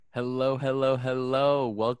Hello, hello, hello.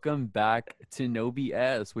 Welcome back to No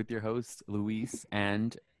BS with your hosts, Luis.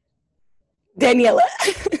 And Daniela.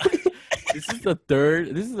 this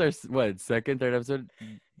is our, second, third episode? Get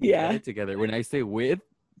Yeah. it together. When I say with,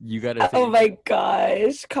 you got to Oh say, my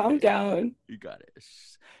gosh. Calm down. you got it.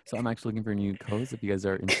 So I'm actually looking for a new co-host. If you guys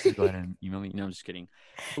are interested, go ahead and email me. No, I'm just kidding.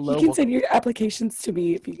 You Hello, can send your applications to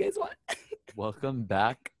me if you guys want. welcome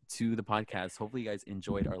back to the podcast. Hopefully, you guys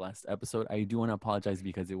enjoyed our last episode. I do want to apologize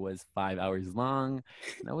because it was 5 hours long.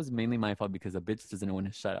 That was mainly my fault because a bitch doesn't want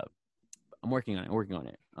to shut up. I'm working on it. Working on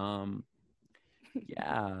it.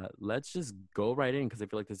 Yeah, let's just go right in because I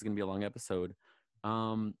feel like this is gonna be a long episode.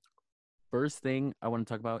 Um, First thing I want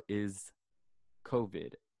to talk about is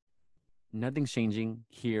COVID. Nothing's changing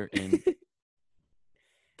here in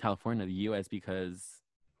California, the US, because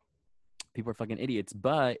people are fucking idiots.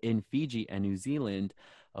 But in Fiji and New Zealand,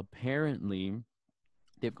 apparently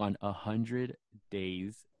they've gone 100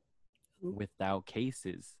 days without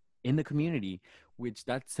cases in the community, which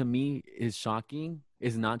that to me is shocking,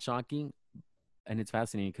 is not shocking. And it's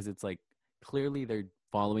fascinating because it's like clearly they're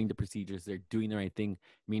following the procedures, they're doing the right thing.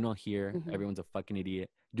 Meanwhile, here, Mhm. everyone's a fucking idiot,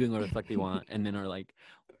 doing whatever the fuck they want, and then are like,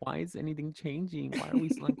 why is anything changing? Why are we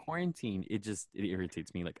still in quarantine? It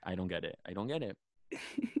irritates me. Like, I don't get it. I don't get it.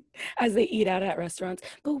 As they eat out at restaurants.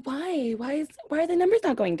 But why? Why are the numbers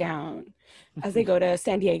not going down? As they go to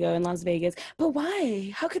San Diego and Las Vegas. But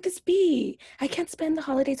why? How could this be? I can't spend the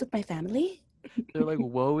holidays with my family. They're like,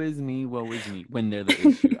 woe is me, when they're the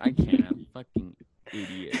issue. I can't. Fucking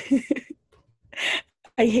idiots.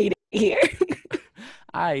 I hate it here.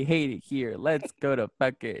 I hate it here. Let's go to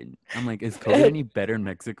fucking. I'm like, is COVID any better in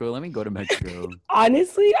Mexico? Let me go to Mexico.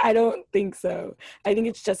 Honestly, I don't think so. I think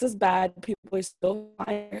it's just as bad. People are still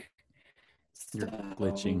fine. You're So,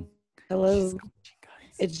 glitching. She's hello. glitching,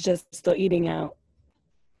 guys. It's just still eating out.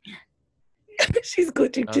 She's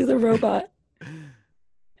glitching. She's a Okay. robot.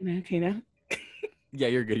 Okay, now. Yeah,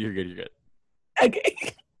 you're good. You're good. You're good. Okay.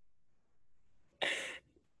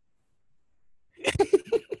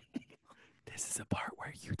 This is a part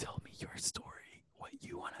where you tell me your story, what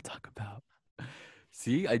you want to talk about.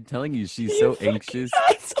 See, I'm telling you, she's You so fucking anxious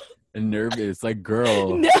asshole. and nervous. Like,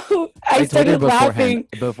 girl. No, I I told her started beforehand. laughing.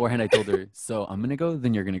 Beforehand, I told her, so I'm gonna go,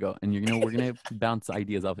 then you're gonna go, and we're gonna bounce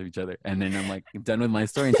ideas off of each other. And then I'm like, done with my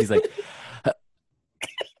story, and she's like, I'm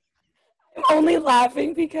only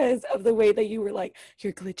laughing because of the way that you were like,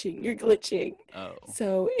 you're glitching, you're glitching. oh,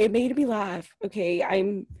 So it made me laugh. Okay,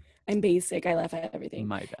 I'm basic. I laugh at everything.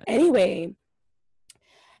 my bad. Anyway,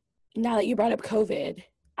 now that you brought up COVID,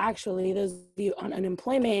 actually, those of you on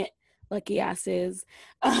unemployment, lucky asses,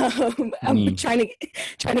 I'm Me. trying to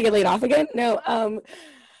get laid off again. No,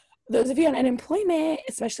 those of you on unemployment,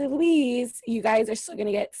 especially Louise, you guys are still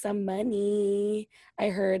gonna get some money. I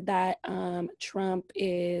heard that Trump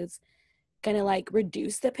is gonna like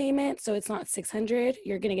reduce the payment, so it's not 600.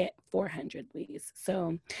 You're gonna get 400, Louise.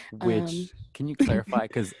 So, um, Which can you clarify?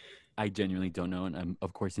 Because I genuinely don't know, and I'm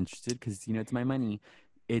of course interested because it's my money.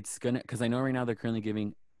 It's gonna because I know right now they're currently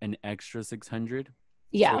giving an extra 600, so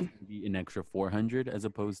yeah, it's gonna be an extra 400 as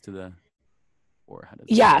opposed to the or how does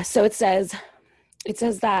it work? yeah. So it says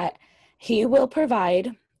that he will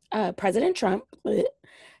provide. President Trump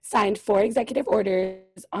signed 4 executive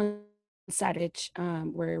orders on Saturday.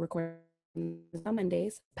 We're recording on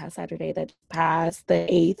Mondays, past Saturday, that passed the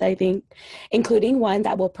 8th, I think, including one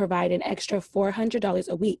that will provide an extra $400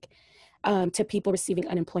 a week to people receiving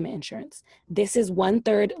unemployment insurance. This is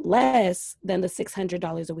 1/3 less than the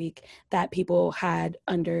 $600 a week that people had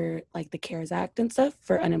under like the CARES Act and stuff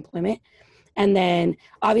for unemployment. And then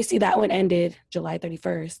obviously that one ended July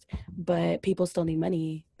 31st, but people still need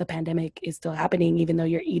money. The pandemic is still happening, even though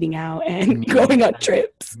you're eating out and Me going on as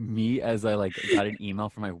trips. me as I like got an email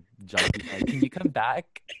from my job being like, "Can you come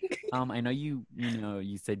back? I know you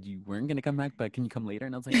said you weren't gonna come back, but can you come later?"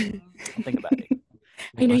 And I was like, "I'll think about it."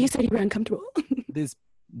 I Like know you said you honestly, were uncomfortable.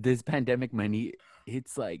 this pandemic money,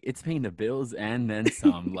 it's like it's paying the bills and then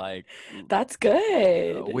some. Like, That's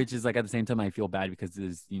good. which is like at the same time I feel bad because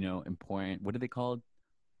there's important. What are they called?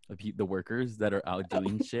 The workers that are out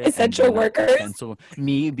doing shit and they're Essential not workers. essential.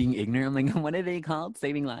 Me being ignorant, I'm like, what are they called?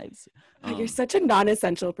 Saving lives. You're Um, such a non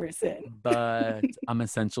essential person. but I'm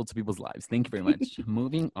essential to people's lives. Thank you very much.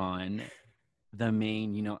 Moving on, the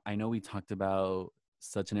main, I know we talked about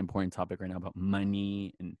such an important topic right now about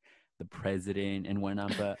money and the president and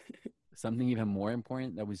whatnot, but something even more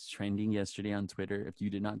important that was trending yesterday on Twitter, if you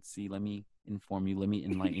did not see, let me inform you, let me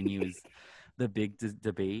enlighten you, is the big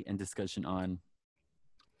debate and discussion on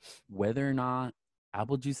whether or not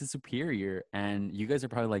apple juice is superior. And you guys are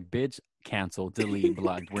probably like, bitch, cancel, delete,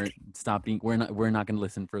 blocked. We're stopping. We're not going to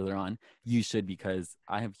listen further on. You should, because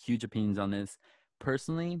I have huge opinions on this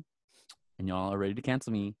personally, and y'all are ready to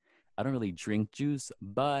cancel me. I don't really drink juice,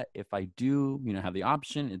 but if I do, have the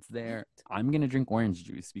option, it's there. I'm going to drink orange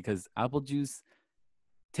juice because apple juice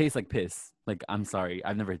tastes like piss. Like, I'm sorry.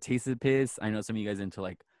 I've never tasted piss. I know some of you guys are into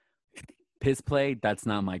like piss play. That's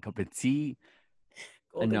not my cup of tea.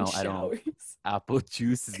 Golden I don't. showers. Apple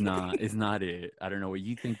juice is not it. I don't know what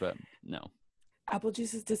you think, but no. Apple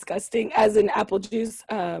juice is disgusting. As an apple juice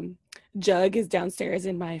jug is downstairs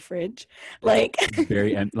in my fridge. Like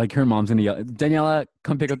very like her mom's gonna yell, Daniela,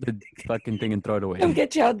 come pick up the fucking thing and throw it away. Come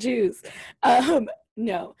get y'all juice.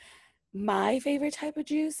 No. My favorite type of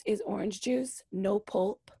juice is orange juice, no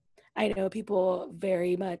pulp. I know people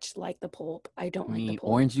very much like the pulp. I don't like the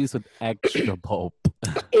pulp. Orange juice with extra pulp.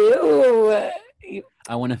 Ew.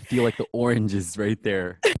 I want to feel like the oranges right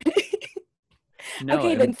there. No,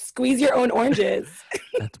 okay, then squeeze your own oranges.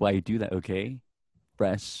 That's why I do that, okay?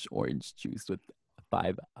 Fresh orange juice with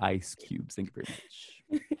 5 ice cubes. Thank you very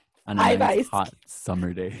much. On a nice hot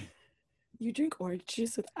summer day. You drink orange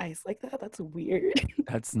juice with ice like that? That's weird.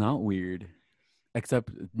 That's not weird.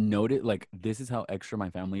 Except note it, like, this is how extra my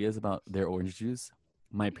family is about their orange juice.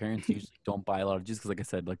 My parents usually don't buy a lot of juice because, like I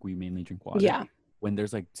said, like, we mainly drink water. Yeah. When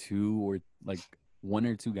there's like 1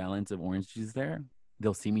 or 2 gallons of orange juice there,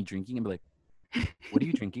 they'll see me drinking and be like, what are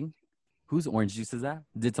you drinking? Whose orange juice is that?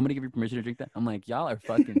 Did somebody give you permission to drink that? I'm like, y'all are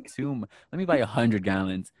fucking too let me buy 100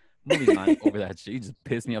 gallons. Moving on over that shit. You just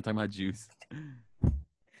pissed me off talking about juice.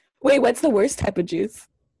 Wait, what's the worst type of juice?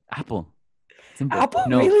 Apple. Simple. Apple?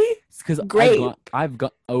 No, really? Because I've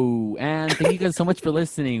got and thank you guys so much for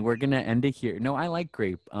listening. We're gonna end it here. No, I like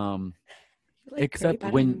grape. Except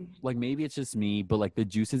grape, when like maybe it's just me, but like the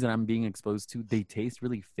juices that I'm being exposed to, they taste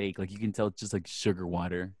really fake. Like you can tell it's just like sugar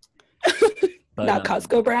water. But, not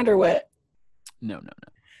Costco brand or what? No.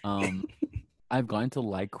 I've gone to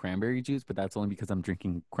like cranberry juice, but that's only because I'm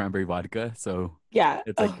drinking cranberry vodka. So yeah,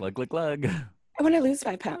 it's like glug. I want to lose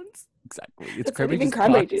 5 pounds. Exactly. It's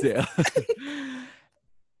cranberry juice.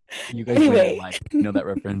 You guys know that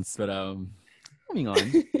reference, but moving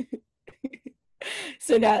on.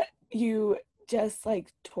 So now you just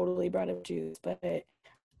like totally brought up juice, but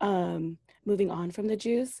moving on from the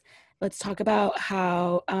juice, let's talk about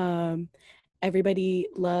how everybody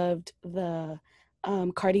loved the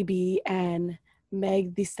Cardi B and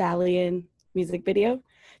Meg Thee Stallion music video.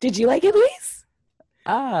 Did you like it, Luis?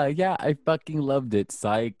 Yeah, I fucking loved it.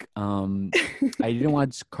 Psych. I didn't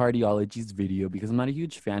watch Cardiology's video because I'm not a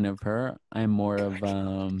huge fan of her. I'm more of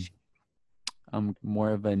a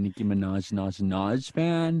Nicki Minaj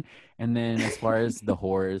fan. And then as far as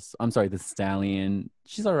the Stallion,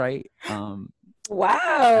 she's all right. Wow.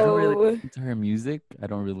 I don't really listen to her music.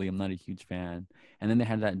 I'm not a huge fan. And then they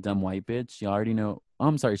had that dumb white bitch. You already know. Oh,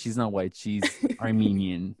 I'm sorry, she's not white. She's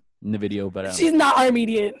Armenian in the video, but she's not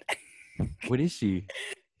Armenian. What is she?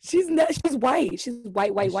 She's not. She's white. She's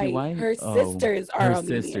white. Her sisters are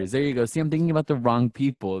Armenian. Sisters. There you go. See, I'm thinking about the wrong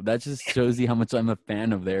people. That just shows you how much I'm a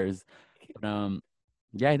fan of theirs. But,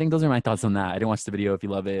 yeah, I think those are my thoughts on that. I didn't watch the video. If you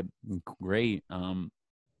love it, great.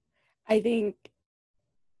 I think.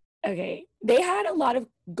 Okay, they had a lot of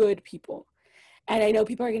good people, and I know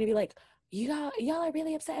people are gonna be like, y'all are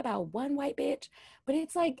really upset about one white bitch, but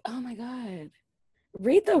it's like, oh my god.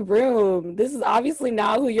 Read the room. This is obviously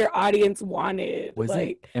not who your audience wanted.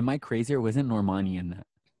 Am I crazy or wasn't Normani in that?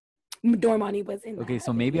 Normani was in that. Okay,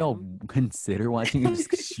 so maybe I'll consider watching it just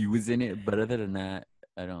because she was in it. But other than that,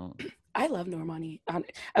 I don't. I love Normani.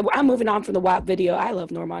 I'm moving on from the WAP video. I love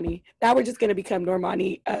Normani. Now we're just going to become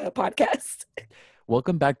Normani podcast.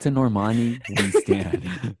 Welcome back to Normani. We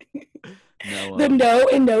stand. The no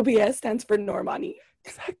in No BS stands for Normani.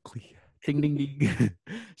 Exactly. Ding, ding, ding.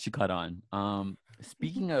 She caught on.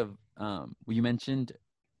 Speaking of, you mentioned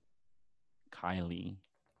Kylie.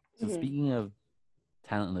 So speaking of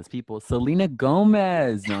talentless people, Selena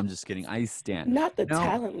Gomez. No, I'm just kidding. I stan. Not the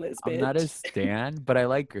talentless bitch. I'm not a stan, but I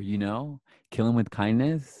like her, Killing with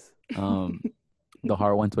Kindness. The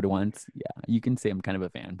heart wants what it wants. Yeah, you can say I'm kind of a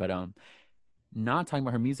fan, but not talking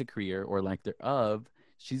about her music career or lack thereof,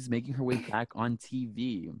 she's making her way back on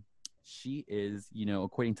TV. She is,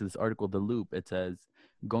 according to this article, The Loop, it says,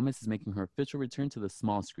 Gomez is making her official return to the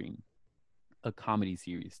small screen, a comedy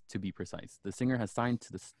series, to be precise. The singer has signed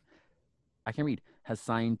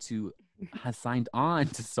on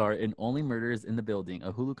to star in Only Murders in the Building,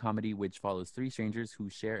 a Hulu comedy which follows 3 strangers who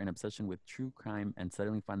share an obsession with true crime and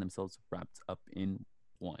suddenly find themselves wrapped up in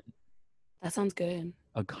one. That sounds good.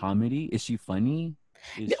 A comedy? Is she funny?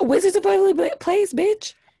 Wizards of Waverly Place,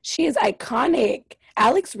 bitch. She is iconic.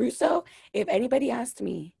 Alex Russo, if anybody asked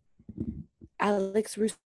me, Alex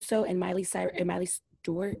Russo and Miley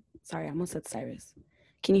Stewart. Sorry, I almost said Cyrus.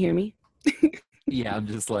 Can you hear me? Yeah, I'm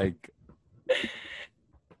just like,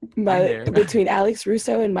 I'm there. Between Alex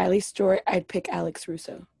Russo and Miley Stewart, I'd pick Alex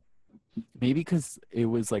Russo. Maybe because it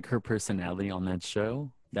was like her personality on that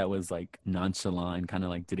show that was like nonchalant and kind of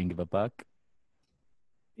like didn't give a fuck.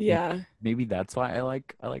 Yeah. Maybe that's why I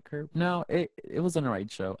like her. No, it was on the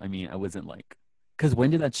right show. I mean, I wasn't like, because when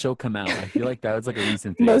did that show come out? I feel like that was like a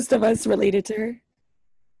recent thing. Most of us related to her.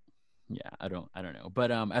 Yeah, I don't know.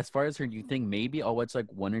 But as far as her new thing, maybe I'll watch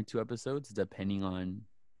like 1 or 2 episodes depending on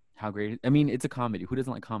how great I mean, it's a comedy. Who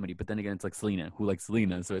doesn't like comedy? But then again, it's like Selena. Who likes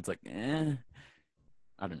Selena? So it's like, I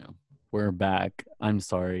don't know. We're back. I'm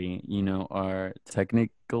sorry. You know, our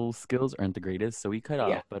technical skills aren't the greatest, so we cut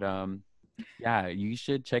off. But yeah, you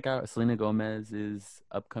should check out Selena Gomez's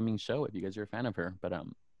upcoming show if you guys are a fan of her. But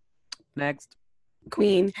next.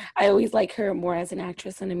 Queen. I always like her more as an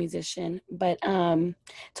actress than a musician. But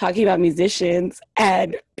talking about musicians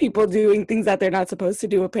and people doing things that they're not supposed to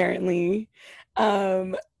do, apparently.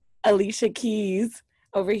 Alicia Keys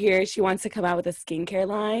over here, she wants to come out with a skincare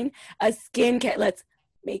line. A skincare, let's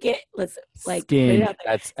like Skin. put it out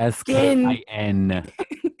there. That's SKIN.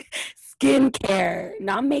 Skincare,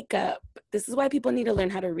 not makeup. This is why people need to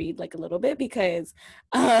learn how to read like a little bit, because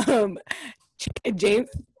James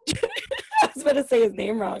I was about to say his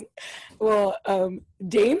name wrong. Well,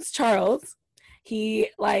 James Charles, he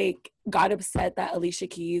like got upset that Alicia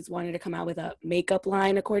Keys wanted to come out with a makeup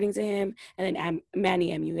line, according to him, and then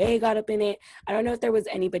Manny MUA got up in it. I don't know if there was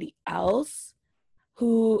anybody else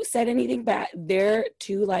who said anything, but their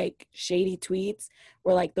 2 like shady tweets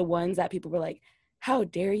were like the ones that people were like, how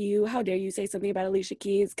dare you say something about Alicia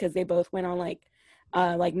Keys? Because they both went on like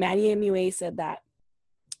Manny MUA said that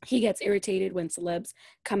he gets irritated when celebs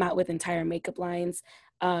come out with entire makeup lines,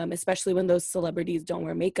 especially when those celebrities don't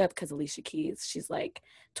wear makeup, because Alicia Keys, she's like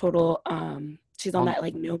total, she's on that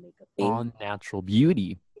like no makeup thing. On natural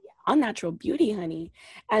beauty. On natural beauty, honey.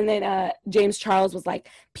 And then James Charles was like,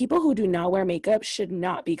 people who do not wear makeup should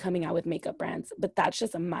not be coming out with makeup brands, but that's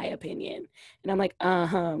just my opinion. And I'm like,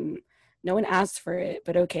 no one asked for it,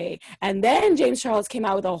 but okay. And then James Charles came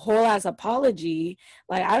out with a whole ass apology.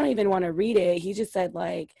 Like, I don't even want to read it. He just said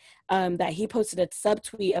like that he posted a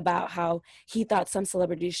subtweet about how he thought some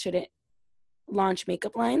celebrities shouldn't launch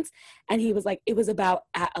makeup lines, and he was like, it was about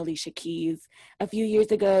at Alicia Keys. A few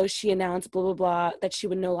years ago, she announced blah blah blah that she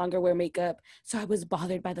would no longer wear makeup. So I was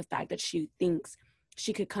bothered by the fact that she thinks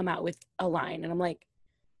she could come out with a line. And I'm like,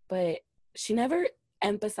 but she never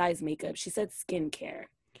emphasized makeup. She said skincare.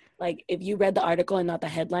 Like, if you read the article and not the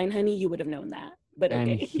headline, honey, you would have known that. But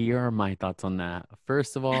okay. And here are my thoughts on that.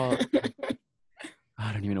 First of all,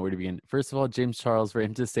 I don't even know where to begin. First of all, James Charles, for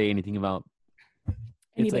him to say anything about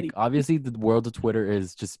it's like, obviously the world of Twitter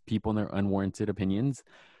is just people and their unwarranted opinions.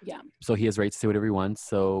 Yeah. So he has rights to say whatever he wants.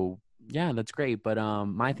 So yeah, that's great. But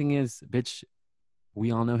my thing is, bitch,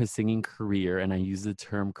 we all know his singing career, and I use the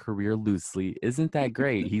term career loosely, isn't that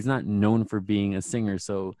great. He's not known for being a singer,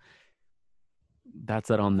 so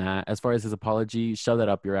that's it on that. As far as his apology, shove that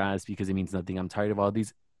up your ass, because it means nothing. I'm tired of all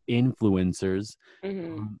these influencers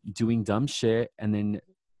doing dumb shit and then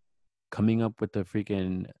coming up with the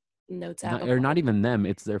freaking notes or not even them.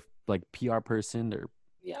 It's their like PR person, their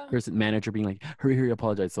person manager being like, hurry,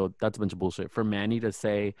 apologize. So that's a bunch of bullshit. For Manny to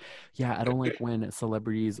say, yeah, I don't like when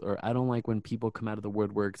celebrities, or I don't like when people come out of the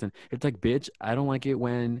woodworks, and it's like, bitch, I don't like it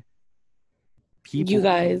when people, you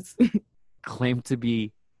guys, claim to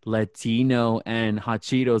be Latino and hot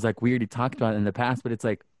Cheetos, like we already talked about in the past. But it's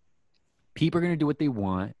like, people are gonna do what they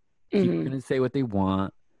want. People are gonna say what they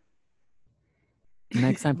want.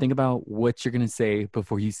 Next time, think about what you're gonna say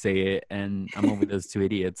before you say it. And I'm over those 2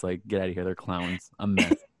 idiots. Like, get out of here. They're clowns. A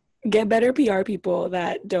mess. Get better PR people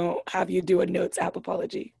that don't have you do a notes app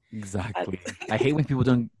apology. Exactly. I hate when people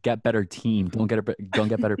don't get better team. Don't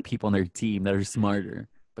get better people on their team that are smarter.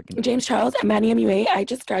 James Charles at Manny MUA. I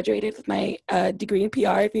just graduated with my degree in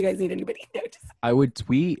PR. If you guys need anybody, I would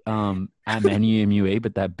tweet at Manny MUA,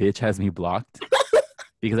 but that bitch has me blocked.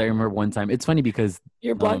 Because I remember one time. It's funny because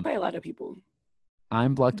you're blocked by a lot of people.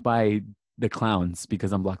 I'm blocked by the clowns,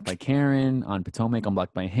 because I'm blocked by Karen on Potomac. I'm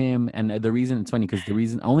blocked by him. And the reason, it's funny because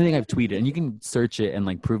the only thing I've tweeted, and you can search it and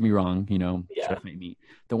like prove me wrong, you know, checkmate me.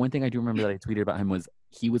 The one thing I do remember that I tweeted about him was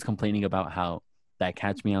he was complaining about how that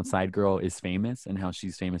Catch Me Outside girl is famous and how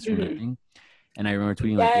she's famous for nothing. And I remember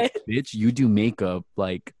tweeting like, bitch, you do makeup.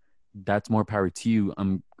 Like, that's more power to you.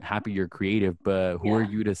 I'm happy you're creative, but who are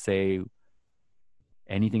you to say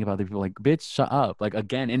anything about the people? Like, bitch, shut up. Like,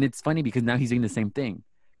 again, and it's funny because now he's doing the same thing,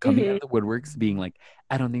 coming out of the woodworks, being like,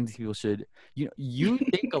 I don't think these people should, you know, you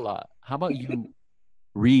think a lot. How about you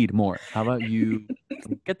Read more. How about you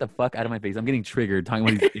get the fuck out of my face? I'm getting triggered talking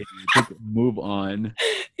about these idiots. Let's move on.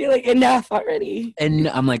 You're like, enough already. And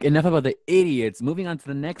I'm like, enough about the idiots. Moving on to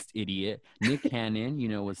the next idiot. Nick Cannon,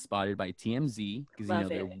 was spotted by TMZ because Love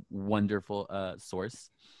they're it. wonderful source.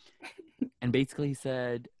 And basically he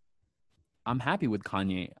said, I'm happy with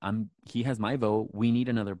Kanye. He has my vote. We need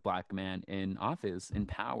another black man in office, in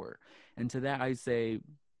power. And to that I say,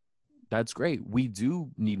 that's great. We do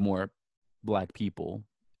need more black people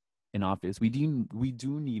in office. We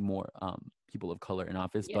do need more people of color in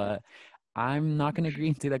office, Yeah. but I'm not going to agree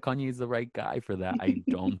and say that Kanye is the right guy for that. I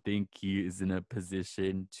don't think he is in a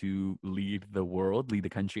position to lead the world, lead the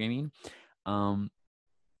country, I mean. Um,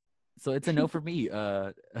 so it's a no for me.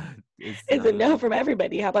 It's a no from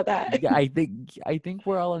everybody. How about that? Yeah, I think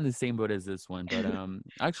we're all in the same boat as this one, but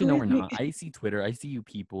actually Who no, is we're Nick? not. I see Twitter, I see you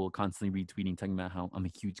people constantly retweeting, talking about how I'm a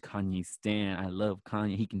huge Kanye stan. I love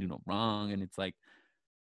Kanye. He can do no wrong, and it's like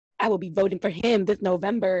I will be voting for him this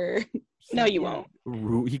November. No, he you can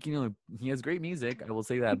won't. he can he has great music. I will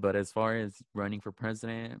say that, but as far as running for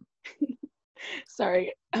president,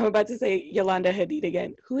 Sorry, I'm about to say Yolanda Hadid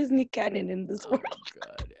again. Who is Nick Cannon in this oh world? my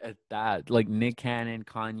god, at that like Nick Cannon,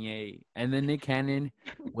 Kanye, and then Nick Cannon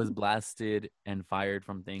was blasted and fired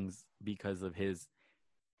from things because of his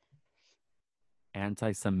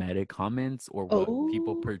anti-Semitic comments or what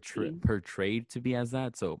people Oh, portrayed to be as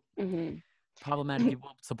that. So mm-hmm. problematic people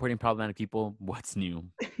supporting problematic people. What's new?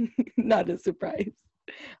 Not a surprise.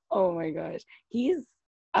 Oh my gosh, he's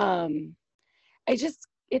um. I just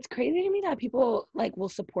it's crazy to me that people like will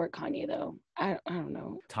support Kanye though. I don't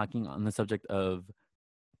know. Talking on the subject of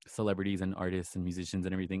celebrities and artists and musicians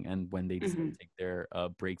and everything, and when they decide Mm-hmm. to take their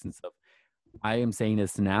breaks and stuff. I am saying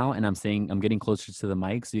this now, and I'm getting closer to the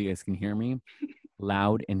mic so you guys can hear me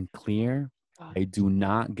loud and clear. God. I do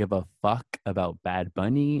not give a fuck about Bad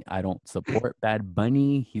Bunny. I don't support Bad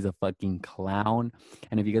Bunny. He's a fucking clown.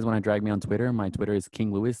 And if you guys want to drag me on Twitter, my Twitter is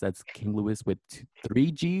King Lewis. That's King Lewis with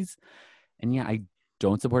three G's. And yeah, I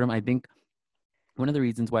don't support him. I think one of the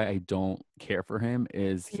reasons why I don't care for him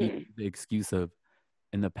is he Mm-hmm. the excuse of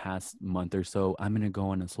in the past month or so, I'm gonna go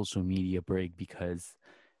on a social media break because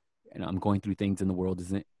I'm going through things and the world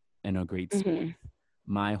isn't in a great space. Mm-hmm.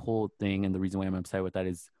 My whole thing and the reason why I'm upset with that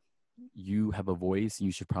is you have a voice, you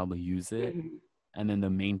should probably use it. Mm-hmm. And then the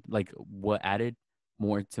main, like, what added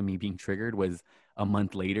more to me being triggered was a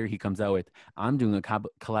month later, he comes out with, I'm doing a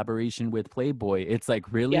collaboration with Playboy. It's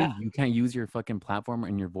like, really? Yeah, You can't use your fucking platform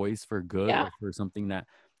and your voice for good yeah. or for something that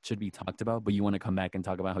should be talked about, but you want to come back and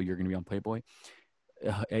talk about how you're going to be on Playboy?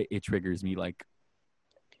 It triggers me. Like,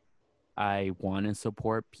 I want to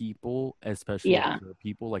support people, especially Yeah. for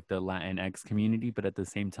people like the Latinx community, but at the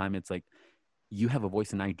same time, it's like you have a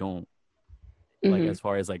voice and I don't. Like Mm-hmm. as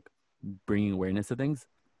far as like bringing awareness to things,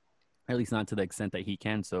 at least not to the extent that he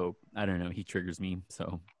can. So I don't know. He triggers me.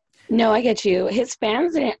 So No, I get you. His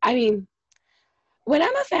fans didn't. I mean, when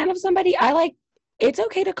I'm a fan of somebody, I like. It's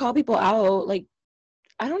okay to call people out. Like,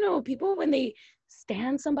 I don't know. People when they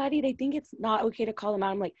stand somebody, they think it's not okay to call them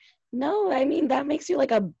out. I'm like, no. I mean, that makes you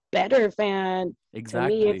like a better fan. To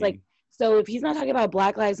me, it's like. exactly. So if he's not talking about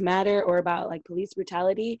Black Lives Matter or about like police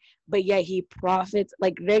brutality, but yet he profits,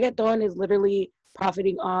 like reggaeton is literally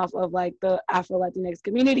profiting off of like the Afro Latinx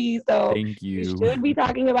community. So Thank you you. should be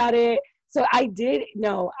talking about it. So I did,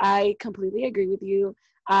 no, I completely agree with you.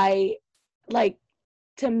 I like,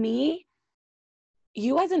 to me,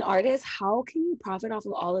 you as an artist, how can you profit off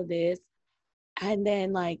of all of this and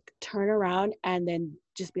then like turn around and then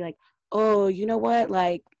just be like, oh, you know what?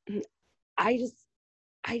 Like, I just,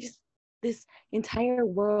 I just, this entire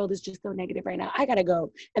world is just so negative right now. I gotta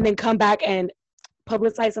go. And then come back and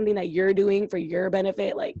publicize something that you're doing for your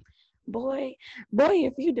benefit. Like, boy,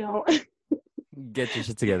 if you don't, Get your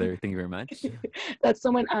shit together. Thank you very much. that's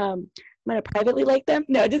someone, I'm gonna privately like them.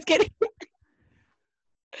 No, just kidding.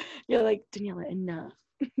 You're like, Daniela, enough.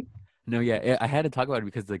 No, yeah, I had to talk about it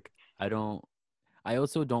because like I don't. I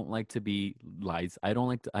also don't like to be lies. I don't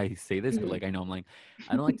like to. I say this, but Mhm, like I know I'm like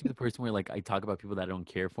I don't like to be the person where like I talk about people that I don't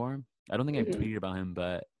care for. I don't think I've mhm. tweeted about him,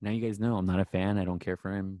 but now you guys know I'm not a fan. I don't care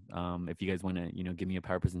for him. If you guys want to, give me a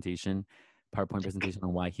PowerPoint presentation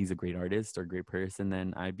on why he's a great artist or a great person,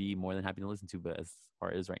 then I'd be more than happy to listen to. But as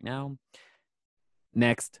far as right now,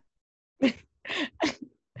 next.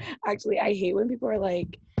 Actually, I hate when people are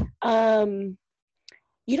like, um,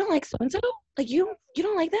 you don't like so and so? Like you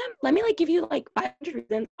don't like them? Let me like give you like 500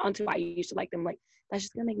 reasons onto why you should like them. Like that's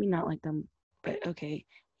just gonna make me not like them. But okay.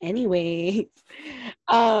 Anyways,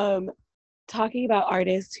 um, talking about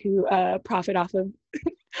artists who profit off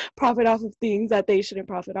of things that they shouldn't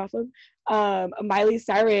profit off of. Miley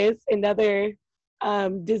Cyrus, another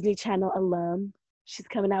Disney Channel alum, She's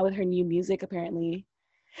coming out with her new music apparently.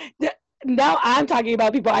 Now I'm talking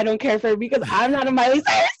about people I don't care for because I'm not a Miley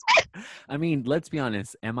Cyrus. I mean, let's be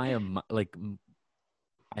honest. Am I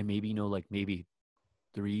I maybe know like maybe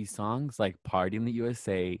 3 songs, like Party in the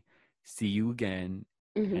USA, See You Again,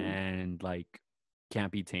 Mm-hmm. and like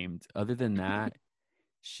Can't Be Tamed. Other than that,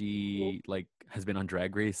 she like has been on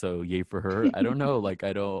Drag Race, so yay for her. I don't know. Like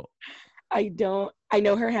I don't. I don't. I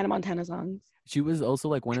know her Hannah Montana songs. She was also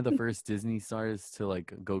like one of the first Disney stars to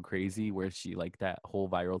like go crazy, where she like that whole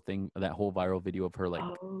viral thing, that whole viral video of her like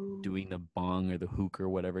Oh, doing the bong or the hook or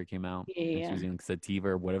whatever came out, and she yeah. was using like, sativa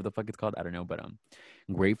or whatever the fuck it's called. I don't know, but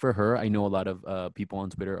great for her. I know a lot of people on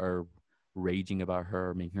Twitter are raging about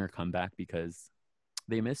her making her comeback because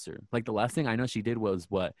they missed her. Like the last thing I know she did was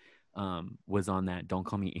what was on that "Don't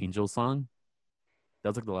Call Me Angel" song. That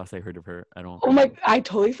was like the last I heard of her. I don't. Oh my! I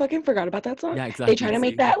totally fucking forgot about that song. Yeah, They try exactly. to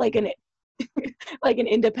make See, that like an like an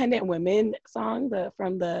independent women song,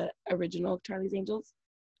 from the original Charlie's Angels.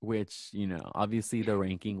 which obviously the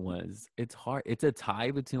ranking was it's hard. It's a tie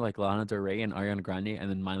between like Lana Del Rey and Ariana Grande, and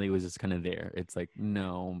then Miley was just kind of there. It's like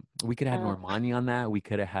no, we could have had Uh, Normani on that. We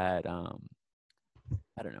could have had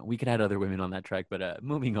I don't know. We could have had other women on that track, but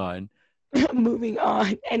moving on. moving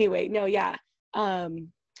on. Anyway, no, yeah.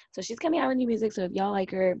 Um, so she's coming out with new music. So if y'all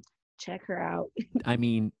like her, check her out. I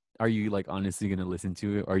mean, are you like honestly gonna listen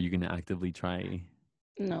to it, or are you gonna actively give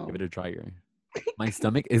No, it a try? My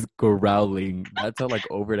stomach is growling. That's how like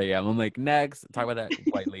over it I am. I'm like, next, talk about that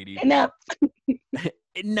white lady. enough.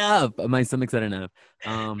 Enough. My stomach said enough.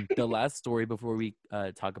 The last story before we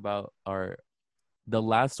talk about the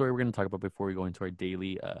last story we're gonna talk about before we go into our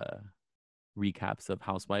daily recaps of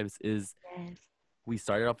Housewives is Yes. we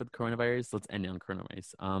started off with coronavirus. Let's end on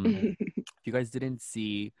coronavirus. If you guys didn't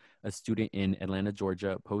see, a student in Atlanta,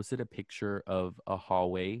 Georgia, posted a picture of a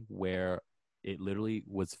hallway where it literally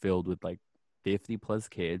was filled with like 50 plus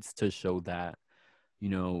kids to show that, you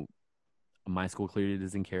know, my school clearly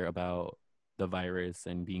doesn't care about the virus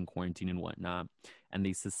and being quarantined and whatnot. And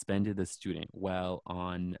they suspended the student. Well,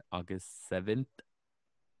 on August 7th,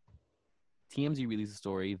 TMZ released a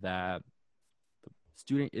story that the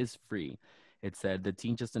student is free. It said the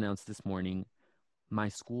teen just announced this morning, my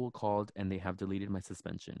school called and they have deleted my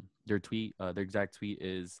suspension. Their exact tweet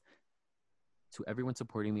is, to everyone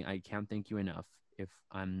supporting me, I can't thank you enough. If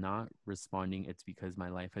I'm not responding, it's because my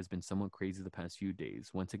life has been somewhat crazy the past few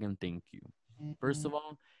days. Once again, thank you. First of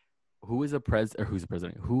all, who's the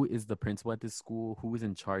president? Who is the principal at this school? Who is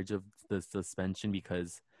in charge of the suspension?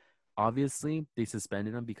 Because obviously they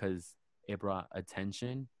suspended him because it brought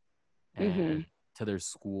attention Mm-hmm. and to their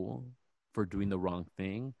school for doing the wrong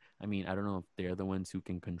thing. I mean, I don't know if they're the ones who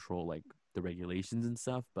can control like the regulations and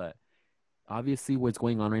stuff, but obviously what's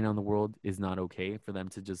going on right now in the world is not okay for them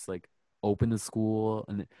to just like open the school.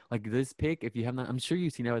 And like this pic, if you have not, I'm sure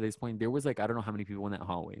you've seen it at this point, there was like I don't know how many people in that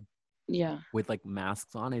hallway Yeah. with like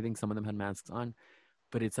masks on. I think some of them had masks on,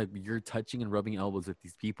 but it's like you're touching and rubbing elbows with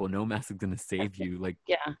these people. No mask is gonna save you. Like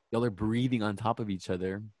Yeah. y'all are breathing on top of each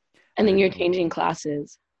other. And I then don't you're know. changing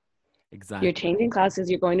classes. You're Exactly. changing classes.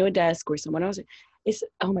 You're going to a desk where someone else. It's,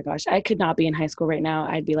 oh my gosh, I could not be in high school right now.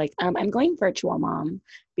 I'd be like, I'm going virtual, mom,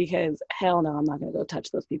 because hell no, I'm not gonna go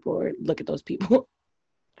touch those people or look at those people.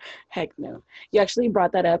 Heck no. You actually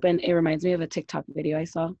brought that up, and it reminds me of a TikTok video I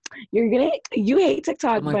saw. You hate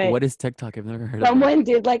TikTok, I'm like, but what is TikTok? I've never heard of it. someone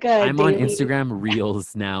did like a I'm on daily Instagram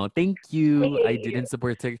Reels now. Thank you. I hey, didn't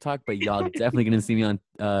support TikTok, but y'all definitely gonna see me on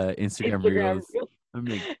Instagram Instagram Reels. reel. I'm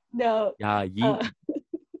like, No, yeah, uh, yeet.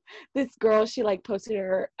 this girl, she like posted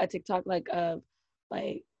her a TikTok like of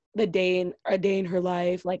like the day in a day in her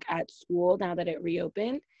life, like at school now that it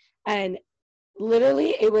reopened, and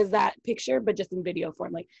literally it was that picture but just in video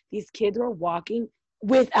form. Like these kids were walking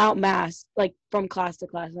without masks, like from class to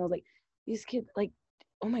class, and I was like, these kids, like,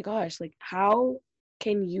 oh my gosh, like how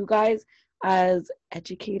can you guys as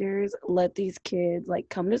educators let these kids like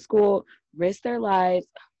come to school, risk their lives?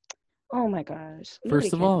 Oh my gosh, nobody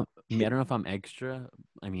First of cares. all, I don't know if I'm extra.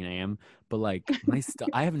 I mean, I am, but like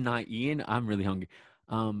I have not eaten. I'm really hungry.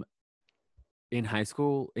 Um, in high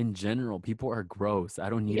school, in general, people are gross. I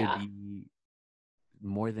don't need to Yeah, be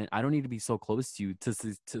more than. I don't need to be so close to you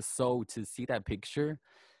to see that picture.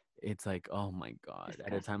 It's like, oh my god!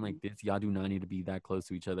 At a time like disgusting. this, y'all do not need to be that close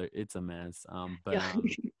to each other. It's a mess. But Yeah,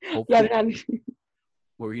 yeah, hopefully,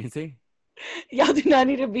 what were you gonna say? y'all do not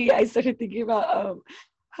need to be. I started thinking about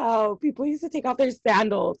how people used to take off their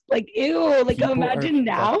sandals. Like, ew, like People are imagine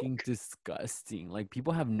now. fucking disgusting. Like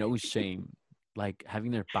people have no shame. Like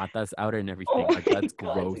having their patas out and Oh everything. Like my that's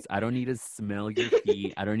god. gross. I don't need to smell your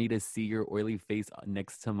feet. I don't need to see your oily face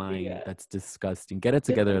next to mine. Yeah. That's disgusting. Get it Just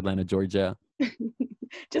together, like Atlanta, Georgia.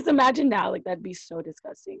 Just imagine now, like that'd be so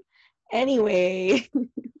disgusting. Anyway,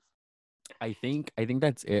 I think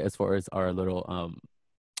that's it as far as our little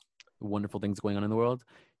wonderful things going on in the world.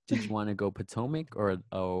 Did you want to go Potomac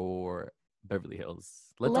or Beverly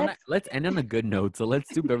Hills? Let's end on a good note. So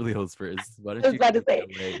let's do Beverly Hills first. Why I don't was you about to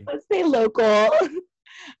take say, it away? let's say local.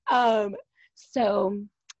 So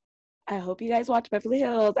I hope you guys watched Beverly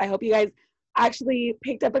Hills. I hope you guys actually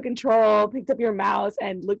picked up a control, picked up your mouse,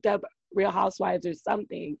 and looked up Real Housewives or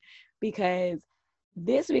something, because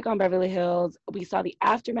this week on Beverly Hills, we saw the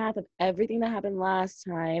aftermath of everything that happened last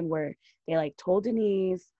time, where they like told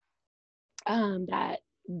Denise that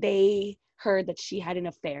they heard that she had an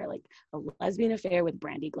affair, like a lesbian affair with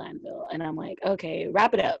Brandy Glanville. And I'm like, okay,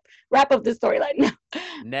 wrap up the storyline.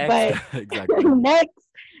 Next. But Exactly. next.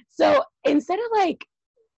 So instead of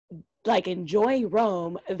like enjoying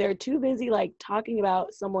Rome, they're too busy like talking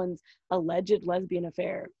about someone's alleged lesbian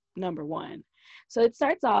affair, number one. So it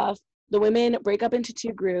starts off, the women break up into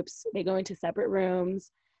two groups, they go into separate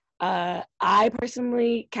rooms. I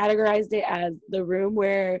personally categorized it as the room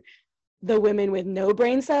where the women with no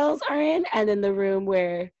brain cells are in, and then the room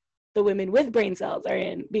where the women with brain cells are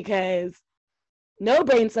in, because no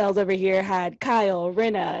brain cells over here had Kyle,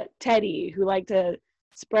 Rinna, Teddy, who like to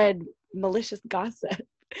spread malicious gossip.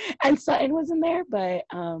 And Sutton was in there, but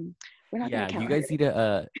we're not gonna count you her. guys need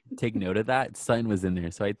to take note of that. Sutton was in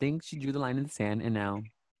there. So I think she drew the line in the sand, and now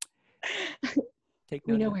take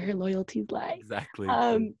note We know of where it. her loyalties lie. Exactly.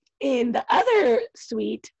 In the other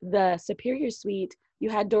suite, the superior suite, you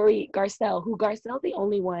had Dorit Garcelle, who Garcelle's the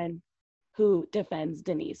only one who defends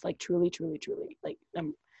Denise, like truly, truly, truly. Like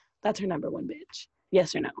that's her number one bitch.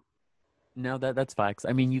 Yes or no? No, that's facts.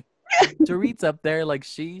 I mean, Dorit's up there, like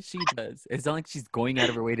she does. It's not like she's going out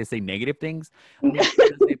of her way to say negative things. I mean, she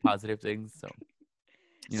does say positive things. So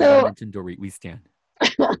gotta So mention Dorit. We stand.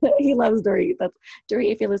 he loves Dorit. That's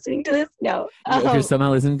Dorit. If you're listening to this, no. If you're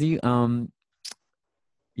somehow listening to you,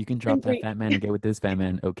 you can drop that Free. fat man and get with this fat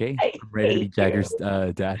man. Okay, I I'm ready to be hate you. Jagger's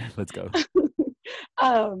dad. Let's go.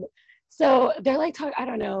 um, so they're like I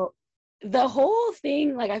don't know. The whole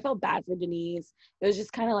thing, like I felt bad for Denise. It was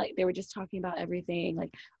just kind of like they were just talking about everything,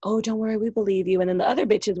 like, oh, don't worry, we believe you. And then the other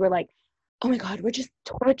bitches were like, oh my God, we're just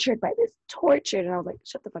tortured by this, tortured. And I was like,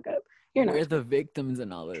 shut the fuck up. You're not We're the victims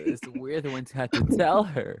in all of this. We're the ones who had to tell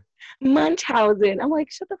her. Munchausen. I'm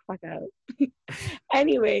like, shut the fuck up.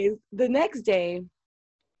 Anyways, the next day,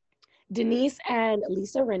 Denise and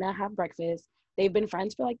Lisa Rinna have breakfast. They've been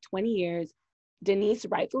friends for like 20 years. Denise,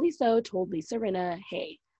 rightfully so, told Lisa Rinna,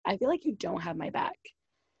 hey, I feel like you don't have my back.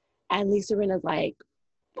 And Lisa Rinna's like,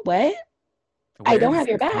 what? I Where don't is have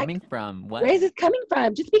your this back. coming from? What? Where is this coming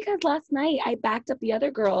from? Just because last night I backed up the other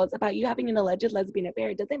girls about you having an alleged lesbian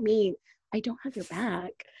affair doesn't mean I don't have your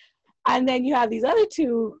back. And then you have these other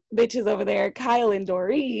two bitches over there, Kyle and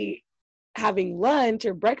Dorit, having lunch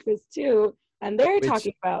or breakfast too. And they're Which,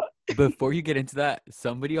 talking about before you get into that,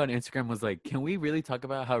 somebody on Instagram was like, "Can we really talk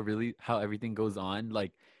about how everything goes on?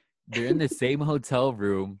 Like, they're in the same hotel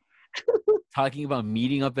room, talking about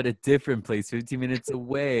meeting up at a different place, 15 minutes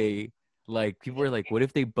away. Like, people were like, what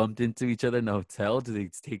if they bumped into each other in the hotel? Do they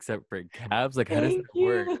take separate cabs? Like, how does thank that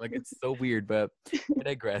work? you. Like, it's so weird. But I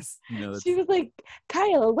digress. She was like,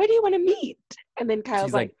 Kyle, where do you want to meet? And then Kyle's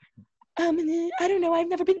She's like, I don't know, I've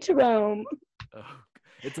never been to Rome. oh.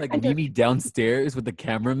 It's like And meet me downstairs with the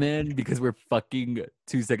cameraman because we're fucking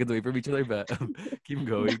 2 seconds away from each other. But keep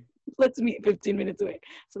going. let's meet 15 minutes away.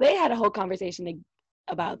 So they had a whole conversation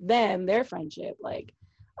about them, their friendship. Like,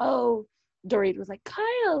 oh, Dorit was like,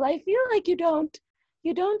 Kyle, I feel like you don't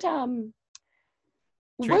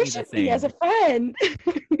worship me as a friend.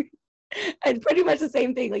 And pretty much the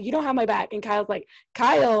same thing. Like, you don't have my back. And Kyle's like,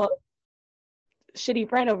 Kyle, shitty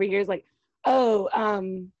friend over here, is like, oh,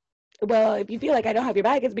 well, if you feel like I don't have your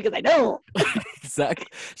back, it's because I don't. Exactly.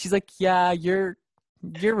 She's like, yeah, you're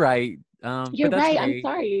right. You're but that's right. great. I'm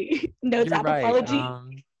sorry. Notes You're app right.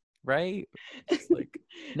 apology. Right? It's like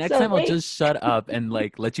next So time I'll just shut up and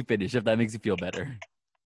like let you finish if that makes you feel better.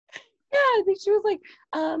 Yeah, I think she was like,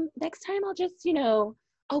 next time I'll just,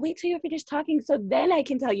 I'll wait till you're finished talking so then I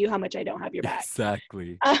can tell you how much I don't have your back.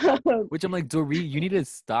 Exactly. Um, Which I'm like, Dorit, you need to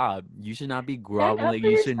stop. You should not be stand up groveling. for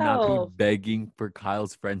You should not be yourself. begging for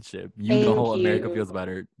Kyle's friendship. You know Thank how America you. feels about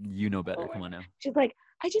her. You know better. Come on now. She's like,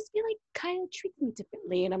 I just feel like Kyle treats me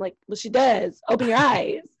differently. And I'm like, well, she does. Open your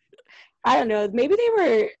eyes. I don't know. Maybe they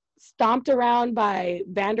were stomped around by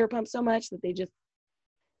Vanderpump so much that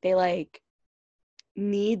they like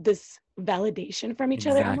need this validation from each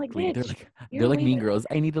other. I'm like, bitch, They're like Mean Girls.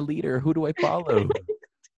 I need a leader. Who do I follow?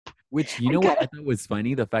 Which, you know what I thought was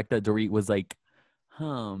funny? The fact that Dorit was like,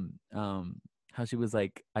 how she was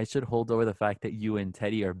like, I should hold over the fact that you and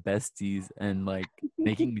Teddy are besties, and like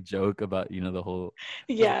making a joke about, the whole. I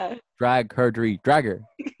was like, Yeah. drag her, drag her.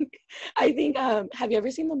 I think have you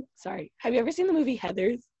ever seen the movie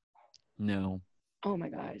Heathers? No. Oh my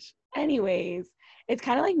gosh. Anyways, it's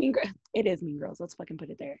kind of like it is Mean Girls. Let's fucking put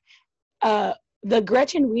it there. The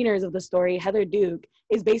Gretchen Wieners of the story, Heather Duke,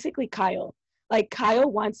 is basically Kyle. Like Kyle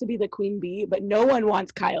wants to be the queen bee, but no one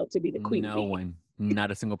wants Kyle to be the queen No bee. one.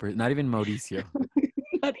 Not a single person. Not even Mauricio.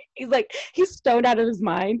 He's stoned out of his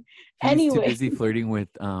mind. He's too Anyway, busy flirting with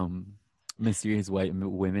mysterious white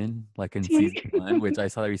women, like in season 1, which I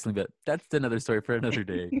saw that recently. But that's another story for another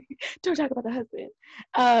day. don't talk about the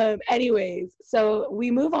husband. Anyways, so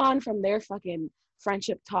we move on from their fucking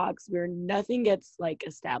friendship talks where nothing gets like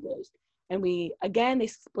established, and they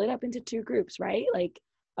split up into two groups, right? Like,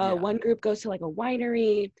 Yeah. one group goes to like a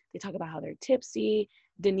winery. They talk about how they're tipsy.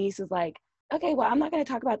 Denise is like, okay, well, I'm not gonna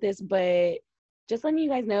talk about this, but just letting you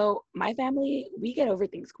guys know, my family, we get over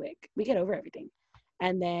things quick. We get over everything.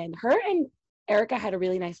 And then her and Erica had a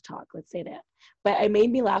really nice talk. Let's say that. But it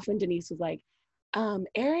made me laugh when Denise was like,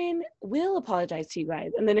 Erin will apologize to you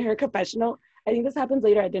guys. And then in her confessional, I think this happens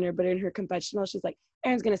later at dinner, but in her confessional, she's like,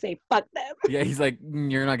 Erin's gonna say, fuck them. Yeah, he's like,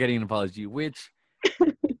 you're not getting an apology, which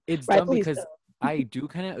it's dumb Rightfully because so. I do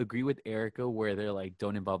kind of agree with Erica where they're like,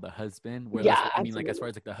 don't involve the husband. Where Yeah, I mean, like, as absolutely. far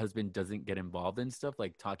as like the husband doesn't get involved in stuff,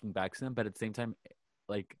 like talking back to them, but at the same time,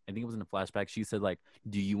 like, I think it was in a flashback, she said, like,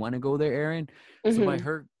 do you want to go there, Erin? So by Mm-hmm.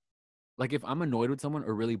 her, like, if I'm annoyed with someone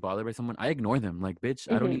or really bothered by someone, I ignore them. Like, bitch,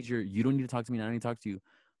 I don't Mm-hmm. need you don't need to talk to me, and I don't need to talk to you.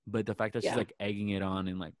 But the fact that she's Yeah. like egging it on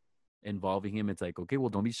and like involving him, it's like, okay, well,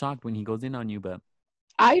 don't be shocked when he goes in on you, but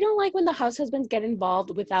I don't like when the house husbands get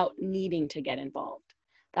involved without needing to get involved.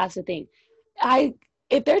 That's the thing.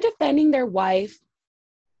 If they're defending their wife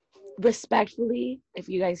respectfully, if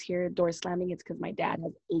you guys hear door slamming, it's because my dad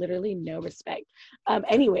has literally no respect.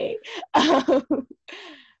 Anyway, um,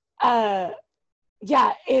 uh,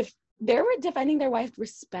 yeah, if they were defending their wife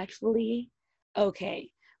respectfully, okay.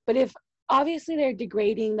 But if obviously they're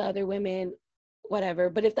degrading the other women, whatever.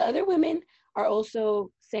 But if the other women are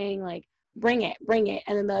also saying like, bring it,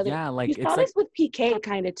 and then the other, yeah, you like saw it's like this with PK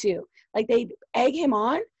kind of too. Like they egg him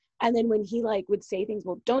on, and then when he like would say things,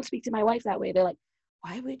 well, don't speak to my wife that way. They're like,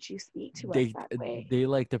 why would you speak to us they that way? they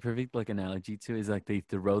like the perfect like analogy to is like they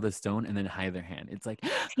throw the stone and then hide their hand. It's like, oh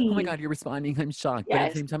my Tease. god, you're responding, I'm shocked. But at the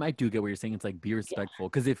Yes. same time, I do get what you're saying. It's like be Yeah. respectful,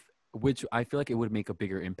 because if which I feel like it would make a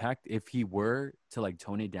bigger impact if he were to like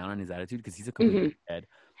tone it down on his attitude, because he's a complete Mm-hmm. head.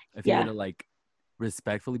 If he were Yeah. to like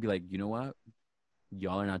respectfully be like, you know what,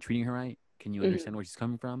 y'all are not treating her right. Can you Mm-hmm. understand where she's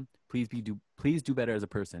coming from? Please do better as a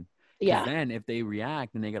person. Because Yeah. then if they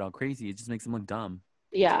react and they get all crazy, it just makes them look dumb.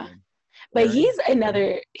 Yeah. So, But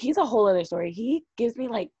Aaron, he's a whole other story. He gives me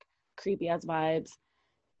like creepy ass vibes.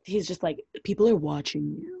 He's just like, people are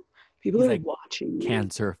watching you. People he's are like, watching you.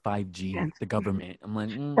 cancer, 5G, Cancer. the government. I'm like,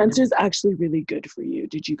 Cancer's actually really good for you.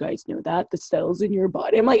 Did you guys know that? The cells in your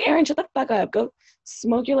body. I'm like, Erin, shut the fuck up. Go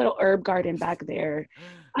smoke your little herb garden back there.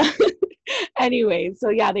 Anyway, so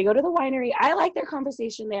yeah, they go to the winery. I like their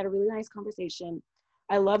conversation. They had a really nice conversation.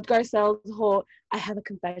 I loved Garcelle's whole I have a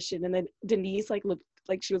confession. And then Denise like looked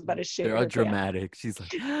like she was about to shit they're all her pants. dramatic. She's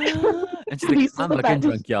like, and she's like, Denise was I'm looking about to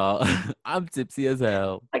drunk, y'all. I'm tipsy as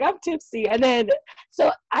hell. like I'm tipsy. And then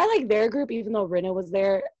so I like their group, even though Rinna was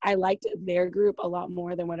there. I liked their group a lot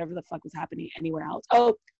more than whatever the fuck was happening anywhere else.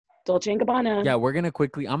 Oh, Dolce and Gabbana. Yeah, we're gonna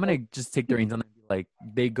quickly. I'm gonna just take the reins on that. Like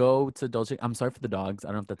they go to Dolce. I'm sorry for the dogs. I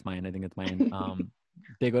don't know if that's mine. I think it's mine.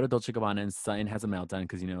 They go to Dolce Gabbana and Sutton has a meltdown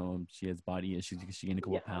because she has body issues because she gained a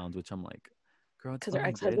couple of pounds. Which I'm like, girl, it's Because her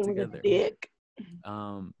fine. Get it ex-husband was a together. dick.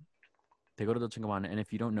 Um, they go to Dolce Gabbana, and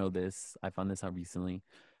if you don't know this, I found this out recently.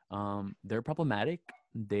 They're problematic.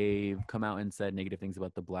 They've come out and said negative things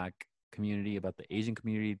about the Black community, about the Asian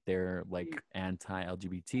community. They're like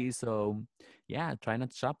anti-LGBT. So yeah, try not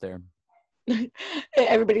to shop there.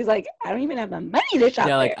 Everybody's like, I don't even have the money to shop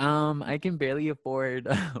Yeah, there. like I can barely afford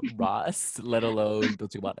Ross, let alone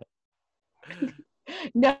Dolce Gabbana.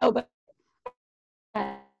 No, but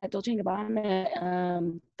Dolce &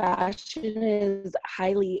 Gabbana fashion is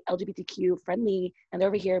highly LGBTQ friendly, and they're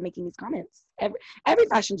over here making these comments. Every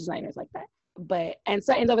fashion designer is like that. And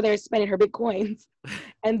Sutton's over there spending her big coins,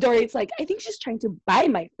 and Dory's like, I think she's trying to buy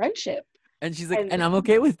my friendship. And she's like, And, and I'm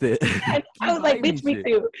okay with it. and I Keep was like, buying me bitch, me shit.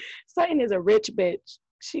 too. Sutton is a rich bitch.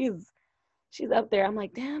 She's up there. I'm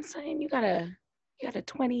like, damn, Sutton, you got a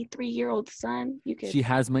 23-year-old son. You could She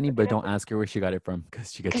has money, look it but up don't ask her where she got it from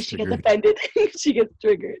because she gets because she gets triggered. offended. She gets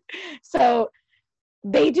triggered. So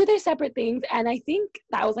they do their separate things, and I think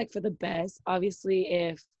that was like for the best. Obviously,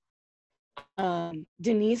 if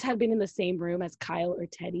Denise had been in the same room as Kyle or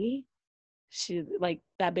Teddy, she like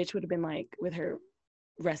that bitch would have been like with her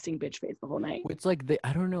resting bitch face the whole night. It's like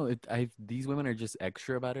I don't know. These women are just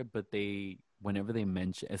extra about it, but whenever they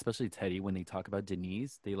mention, especially Teddy, when they talk about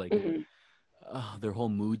Denise, they like, Mm-hmm. their whole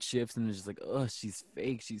mood shifts, and they're just like, oh, she's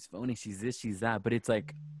fake, she's phony, she's this, she's that. But it's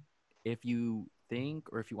like, if you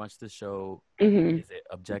think or if you watch the show, Mm-hmm. is it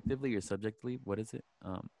objectively or subjectively? What is it?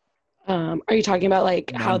 Are you talking about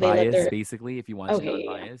like how they let Non-biased, their basically. If you watch it okay,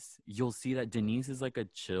 yeah. non-biased, you'll see that Denise is like a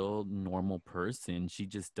chill, normal person. She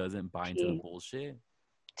just doesn't buy into the T bullshit.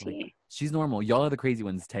 Like, T. she's normal. Y'all are the crazy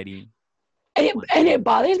ones, Teddy. And it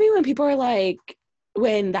bothers me when people are like,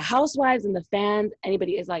 when the housewives and the fans,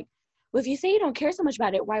 anybody is like, well, if you say you don't care so much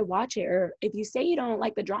about it, why watch it? Or if you say you don't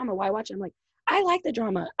like the drama, why watch it? I'm like, I like the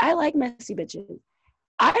drama. I like messy bitches.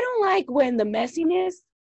 I don't like when the messiness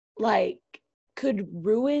like could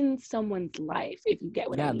ruin someone's life, if you get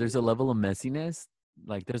what I Yeah, mean. there's a level of messiness.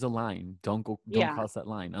 Like, there's a line. Don't Yeah. cross that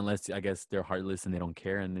line unless, I guess, they're heartless and they don't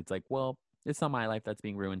care. And it's like, well, it's not my life that's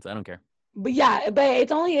being ruined, so I don't care. But yeah, but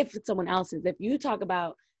it's only if it's someone else's. If you talk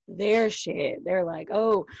about their shit, they're like,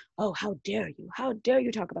 oh, how dare you? How dare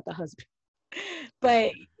you talk about the husband?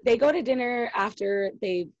 But they go to dinner after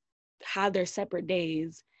they've had their separate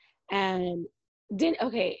days, and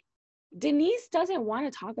Denise doesn't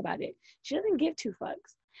want to talk about it. She doesn't give two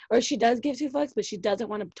fucks. Or she does give two fucks, but she doesn't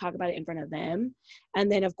want to talk about it in front of them.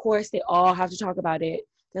 And then, of course, they all have to talk about it.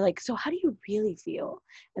 They're like, so how do you really feel?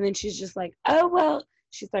 And then she's just like, oh, well,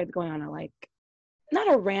 she starts going on a like,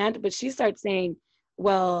 not a rant, but she starts saying,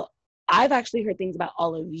 well, I've actually heard things about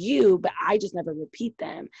all of you, but I just never repeat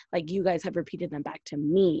them. Like you guys have repeated them back to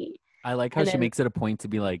me. I like how And she then, makes it a point to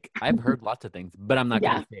be like, I've heard lots of things, but I'm not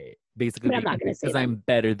yeah, gonna say it. Basically, but I'm not going to say because them. I'm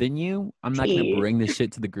better than you, I'm not gonna T. bring this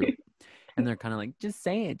shit to the group. And they're kind of like, just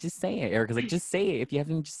say it, just say it. Erica's like, just say it. If you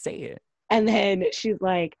haven't, just say it. And then she's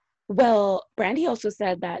like, well, Brandy also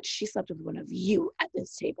said that she slept with one of you at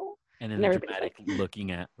this table. And then And they're everybody's dramatic like,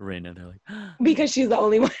 looking at Rin, and they're like, because she's the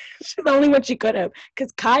only one, she's the only one she could have.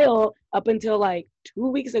 Because Kyle, up until like 2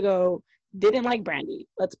 weeks ago, didn't like Brandy.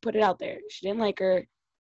 Let's put it out there. She didn't like her.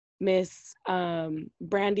 Miss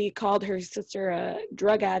Brandy called her sister a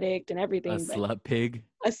drug addict and a everything, but slut pig.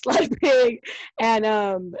 a slut pig.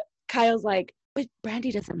 And Kyle's like, but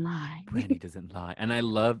Brandy doesn't lie. Brandy doesn't lie. And I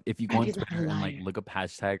love, if you go on Brandy's not a Twitter and like liar. look up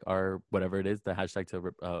hashtag or whatever it is, the hashtag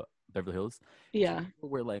to Beverly Hills. Yeah.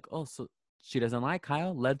 We're like, oh, so she doesn't lie,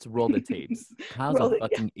 Kyle? Let's roll the tapes. Kyle's Roll a it, yeah.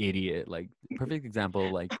 fucking idiot. Like, perfect example.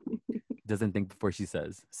 Like, doesn't think before she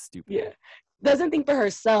says. Stupid. Yeah. Doesn't think for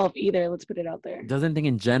herself either. Let's put it out there. Doesn't think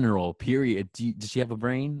in general. Period. Does she have a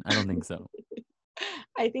brain? I don't think so.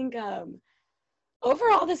 I think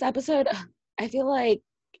overall this episode, I feel like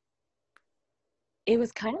it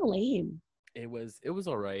was kind of lame. It was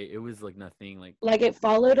all right. It was like nothing. Like it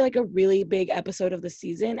followed like a really big episode of the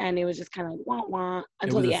season, and it was just kind of like wah wah It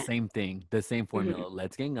until was the the end. same thing, the same formula. Mm-hmm.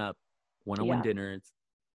 Let's gang up, one-on-one Yeah, dinners,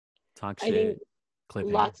 talk I think shit,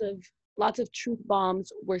 cliffhanger. lots of truth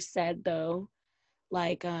bombs were said though.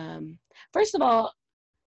 Like first of all,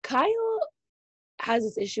 Kyle has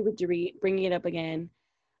this issue with Dorit, bringing it up again.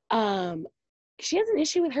 Um, she has an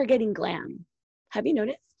issue with her getting glam. Have you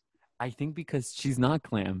noticed? I think because she's not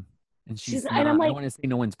Clam, and She's she's and I'm not. I don't like, want to say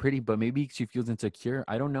no one's pretty, but maybe she feels insecure.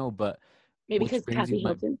 I don't know, but maybe which because Kathy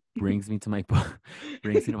Hilton. brings me to my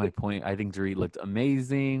brings me to my point. I think Dorit looked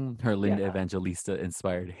amazing. Her Linda Yeah. Evangelista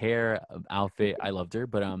inspired hair, outfit. I loved her,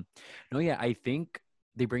 but no, yeah, I think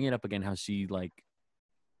they bring it up again how she like,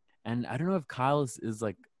 and I don't know if Kyle is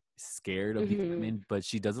like scared of these women, but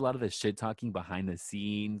she does a lot of the shit talking behind the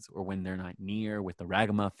scenes or when they're not near with the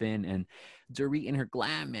ragamuffin and Dorit and her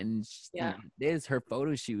glam and Yeah. this her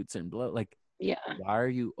photo shoots and blah. Like, Yeah. why are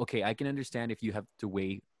you okay? I can understand if you have to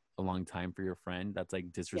wait a long time for your friend. That's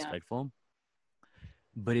like disrespectful.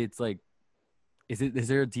 But it's like, is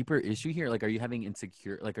there a deeper issue here? Like, are you having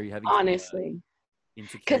insecure? Like, are you having Honestly,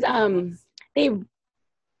 because insecurity? they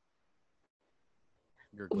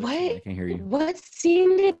You're glitching. I can't hear you. what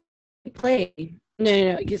scene did they play?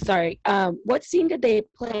 No. Sorry. What scene did they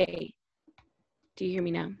play? Do you hear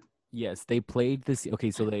me now? Yes, they played this.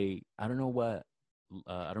 Okay, so I don't know what,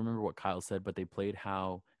 I don't remember what Kyle said, but they played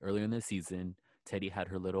how earlier in the season, Teddy had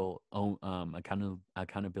her little own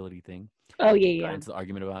accountability thing. Oh, Got yeah. into the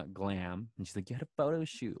argument about glam, and she's like, "You had a photo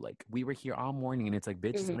shoot. Like, we were here all morning," and it's like,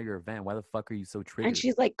 "Bitch, it's not your event. Why the fuck are you so triggered?" And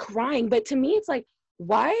she's like crying. But to me, it's like,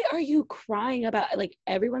 why are you crying about, like,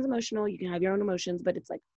 everyone's emotional. You can have your own emotions, but it's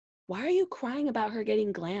like, why are you crying about her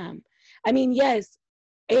getting glam? I mean, yes,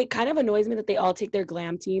 it kind of annoys me that they all take their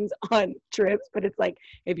glam teams on trips, but it's like,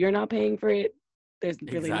 if you're not paying for it, there's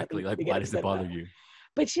really Exactly. nothing Like, to why get does it upset bother about. you?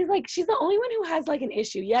 But she's the only one who has like an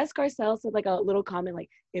issue. Yes, Garcelle said like a little comment like,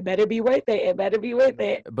 it better be worth it. It better be worth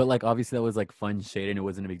it. But like obviously that was like fun shade and it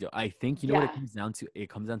wasn't a big deal. I think you know what it Yeah. comes down to? It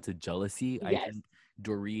comes down to jealousy. I Yes. think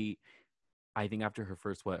Dorit, I think after her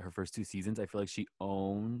first 2 seasons, I feel like she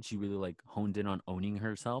really like honed in on owning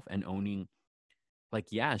herself and owning, like,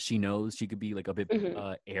 yeah, she knows she could be like a bit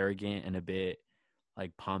Mm-hmm. arrogant and a bit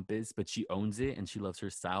like pompous, but she owns it and she loves her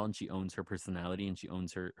style and she owns her personality and she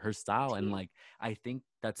owns her style. And like I think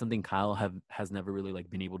that's something Kyle has never really like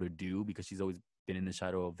been able to do because she's always been in the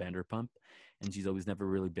shadow of Vanderpump and she's always never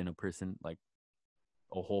really been a person like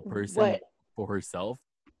a whole person What? for herself.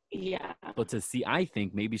 Yeah. But to see, I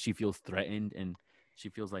think maybe she feels threatened and she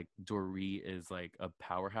feels like Dorit is like a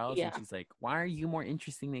powerhouse and Yeah. she's like, why are you more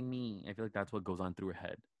interesting than me? I feel like that's what goes on through her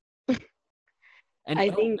head. And I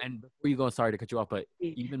oh, think. and before you go, sorry to cut you off, but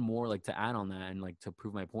even more like to add on that and like to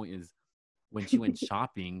prove my point is when she went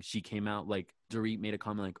shopping, she came out like Dorit made a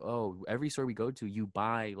comment like, "Oh, every store we go to, you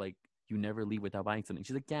buy like you never leave without buying something."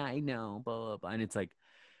 She's like, "Yeah, I know," blah blah blah. And it's like,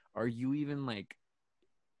 are you even like,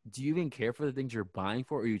 do you even care for the things you're buying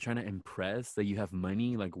for? Or are you trying to impress that you have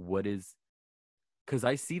money? Like, what is? Because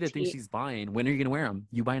I see the things she's buying. When are you gonna wear them?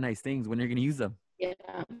 You buy nice things. When are you gonna use them? Yeah.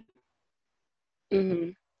 Hmm.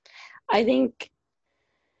 I think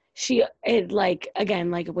it like,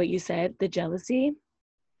 again, like what you said, the jealousy.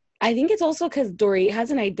 I think it's also because Dorit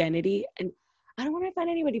has an identity, and I don't want to offend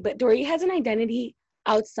anybody, but Dorit has an identity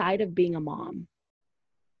outside of being a mom.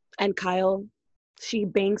 And Kyle, she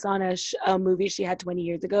banks on a movie she had 20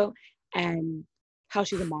 years ago and how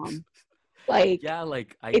she's a mom. Like, Yeah,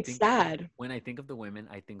 like I it's think sad. when I think of the women,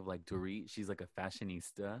 I think of like Dorit. She's like a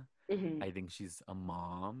fashionista. Hmm. I think she's a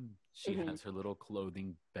mom. She Hmm. has her little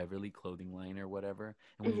clothing, Beverly clothing line or whatever.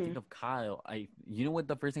 And when you Hmm. think of Kyle, you know what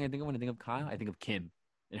the first thing I think of when I think of Kyle? I think of Kim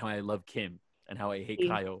and how I love Kim and how I hate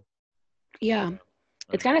Kyle. Yeah.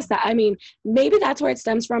 It's kind of Um, sad. I mean, maybe that's where it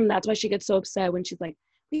stems from. That's why she gets so upset when she's like,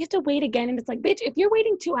 we have to wait again. And it's like, bitch, if you're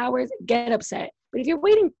waiting 2 hours, get upset. But if you're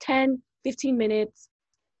waiting 10, 15 minutes,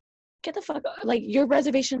 get the fuck, like, your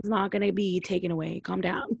reservation's not going to be taken away. Calm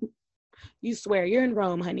down. You swear, you're in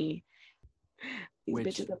Rome, honey. These which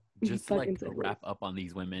bitches are just to like fucking senseless. wrap up on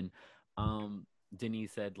these women,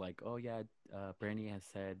 Denise said like, oh yeah, Brandy has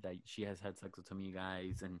said that she has had sex with some of you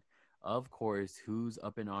guys, and of course, who's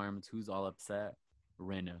up in arms? Who's all upset?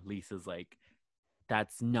 Rinna. Lisa's like,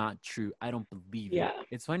 that's not true. I don't believe it. Yeah.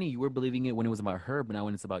 It's funny you were believing it when it was about her, but now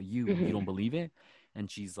when it's about you, you don't Hmm. believe it. And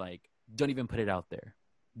she's like, don't even put it out there.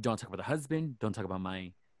 Don't talk about the husband. Don't talk about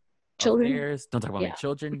my Children. affairs. Don't talk about my Yeah.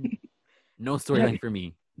 children. No storyline for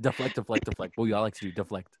me. Deflect, deflect, deflect. What we all like to do,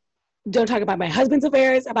 deflect. Don't talk about my husband's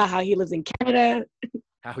affairs, about how he lives in Canada.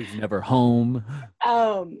 How he's never home.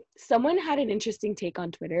 Someone had an interesting take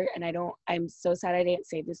on Twitter, and I'm so sad I didn't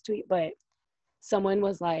save this tweet, but someone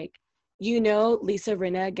was like, Lisa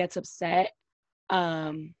Rinna gets upset,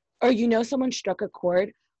 or someone struck a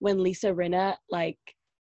chord when Lisa Rinna like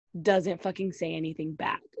doesn't fucking say anything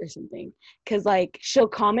back or something. Cause like she'll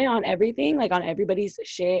comment on everything, like on everybody's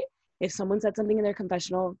shit. If someone said something in their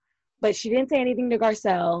confessional, but she didn't say anything to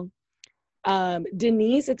Garcelle.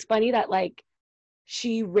 Denise, it's funny that like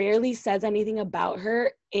she rarely says anything about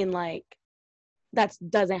her in like that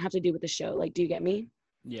doesn't have to do with the show. Like, do you get me?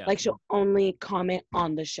 Yeah. Like she'll only comment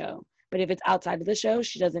on the show. But if it's outside of the show,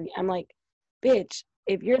 she doesn't. I'm like, bitch,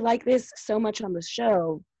 if you're like this so much on the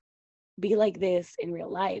show, be like this in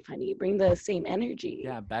real life, honey. Bring the same energy.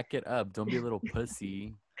 Yeah, back it up. Don't be a little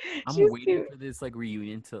pussy. I'm She's waiting cute. for this like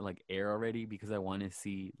reunion to like air already because I want to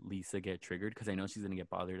see Lisa get triggered because I know she's gonna get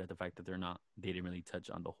bothered at the fact that they didn't really touch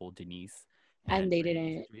on the whole Denise and And they Brandy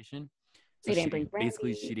didn't situation. So they she didn't bring didn't,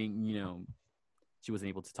 basically Brandy. she didn't, she wasn't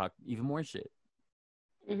able to talk even more shit.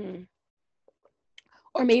 Hmm.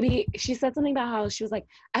 Or maybe she said something about how she was like,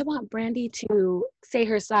 I want Brandy to say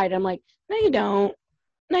her side. I'm like, no, you don't.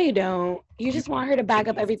 No, you don't. You You just want want her to back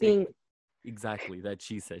up Denise to everything. exactly that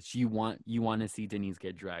she says. You want to see Denise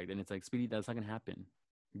get dragged, and it's like, sweetie, that's not gonna happen.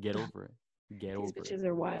 Get over it. Get These over it. bitches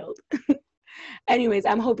are wild. Anyways,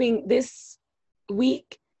 I'm hoping this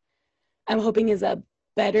week, I'm hoping is a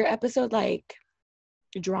better episode, like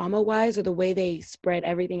drama wise, or the way they spread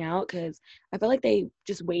everything out. Because I felt like they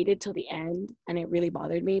just waited till the end, and it really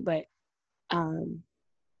bothered me. But um,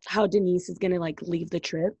 how Denise is gonna like leave the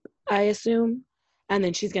trip, I assume, and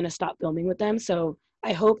then she's gonna stop filming with them. So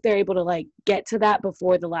I hope they're able to like get to that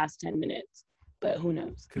before the last 10 minutes. But who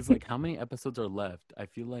knows? Because like, how many episodes are left? I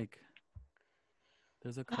feel like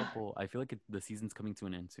there's a couple. I feel like the season's coming to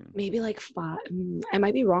an end soon. Maybe like five. I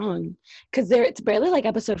might be wrong, because it's barely like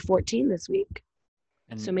episode 14 this week.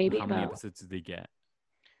 So And maybe how many about episodes do they get?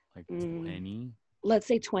 Like mm, 20? let's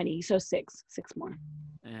say 20, so six more.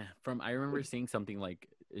 I remember seeing something like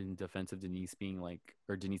in defense of Denise being like,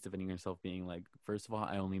 or Denise defending herself being like, first of all,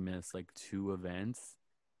 I only missed like 2 events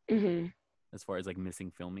Mm-hmm. as far as like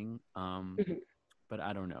missing filming. Mm-hmm. But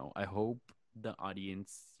I don't know. I hope the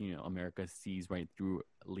audience, America sees right through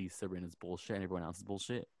Lisa Rinna's bullshit and everyone else's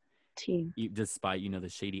bullshit. Team. Despite, the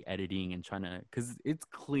shady editing and trying to, because it's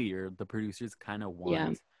clear the producers kind of want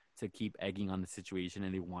Yeah. to keep egging on the situation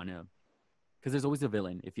and they want to, because there's always a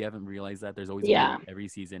villain. If you haven't realized that, there's always a Yeah. villain every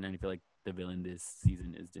season. And I feel like the villain this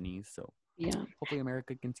season is Denise. So Yeah. hopefully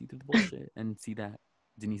America can see through the bullshit and see that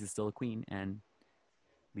Denise is still a queen and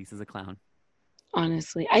Lisa's a clown.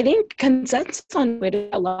 Honestly, I think consensus on Twitter,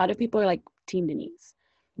 a lot of people are like Team Denise,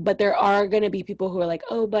 but there are going to be people who are like,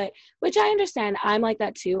 oh, but, which I understand. I'm like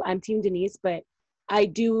that too. I'm Team Denise, but I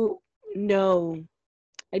do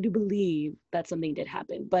believe that something did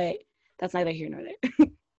happen, but that's neither here nor there.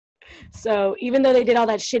 So even though they did all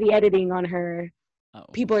that shitty editing on her,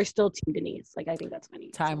 people are still Team Denise. Like, I think that's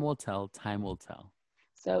funny. Time will tell. Time will tell.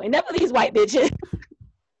 So enough of these white bitches.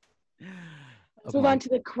 Let's move on to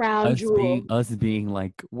the crown jewel. Us being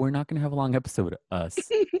like, we're not gonna have a long episode. Us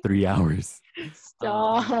 3 hours.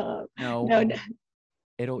 Stop. No.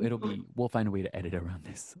 It'll be. We'll find a way to edit around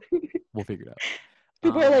this. We'll figure it out.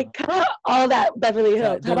 People are like, cut all that Beverly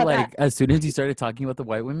Hills. How about like, that? as soon as you started talking about the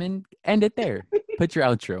white women, end it there. Put your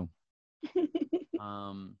outro.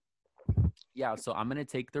 Yeah, so I'm gonna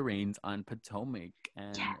take the reins on Potomac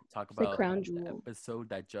and talk about the episode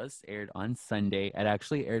that just aired on Sunday. It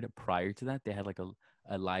actually aired prior to that. They had like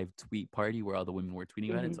a live tweet party where all the women were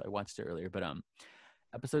tweeting about it, so I watched it earlier. But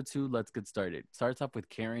episode 2, let's get started. Starts off with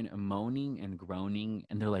Karen moaning and groaning,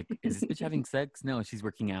 and they're like, "Is this bitch having sex?" No, she's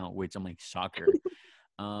working out, which I'm like, shocker.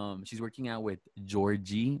 She's working out with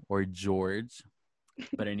Georgie or George.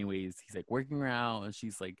 But anyways, he's like working her out, and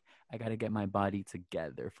she's like, I gotta get my body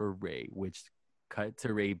together for Ray, which cut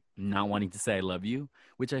to Ray not wanting to say I love you,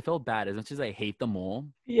 which I felt bad. As much as I hate them all,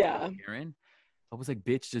 Karen, I was like,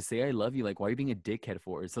 bitch, just say I love you. Like, why are you being a dickhead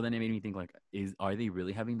for? So then it made me think, like, are they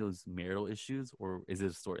really having those marital issues, or is it a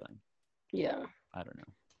storyline? Yeah. I don't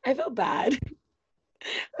know. I felt bad.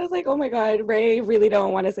 I was like, oh my God, Ray really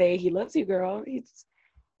don't want to say he loves you, girl.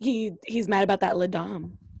 He's mad about that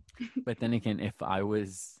Ladom. But then again, if I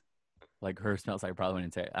was like her smells, I probably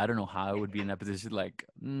wouldn't say it. I don't know how I would be in that position. Like,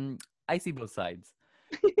 I see both sides.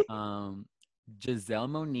 Giselle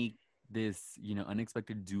Monique, this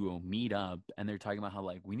unexpected duo meet up, and they're talking about how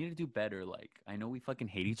like we need to do better. Like, I know we fucking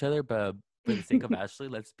hate each other, but for the sake of Ashley,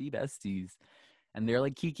 let's be besties. And they're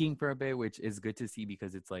like kikiing for a bit, which is good to see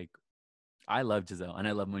because it's like I love Giselle and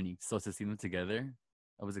I love Monique, so to see them together,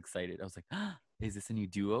 I was excited. I was like, is this a new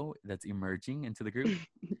duo that's emerging into the group?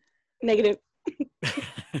 Negative.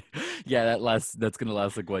 Yeah, that's gonna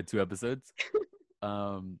last like what, 2 episodes?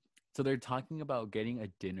 So they're talking about getting a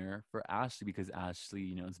dinner for Ashley because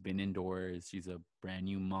Ashley, has been indoors. She's a brand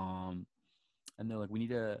new mom, and they're like, we need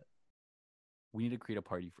to create a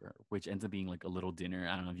party for her, which ends up being like a little dinner.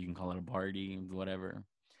 I don't know if you can call it a party, whatever.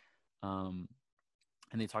 And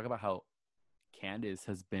they talk about how Candace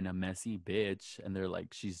has been a messy bitch, and they're like,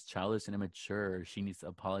 she's childish and immature. She needs to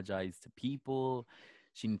apologize to people.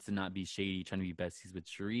 She needs to not be shady, trying to be besties with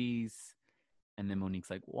Charisse. And then Monique's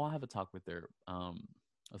like, well, I'll have a talk with her.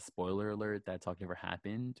 A spoiler alert, that talk never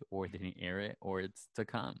happened, or they didn't air it, or it's to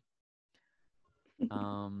come.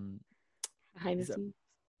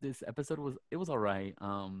 This episode was all right.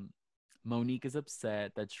 Monique is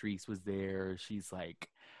upset that Charisse was there. She's like,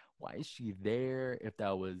 why is she there? If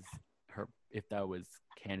that was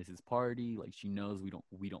Candace's party, like, she knows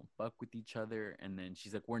we don't fuck with each other. And then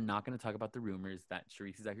she's like, we're not gonna talk about the rumors that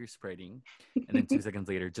Charisse is out here spreading. And then 2 seconds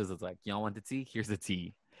later, just was like, y'all want the tea? Here's the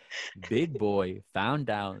tea. Big Boy found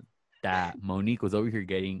out that Monique was over here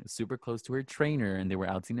getting super close to her trainer, and they were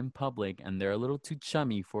out seen in public, and they're a little too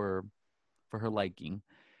chummy for her liking.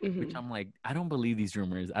 Which I'm like, I don't believe these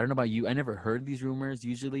rumors. I don't know about you. I never heard these rumors.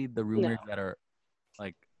 Usually the rumors that are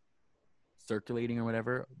like circulating or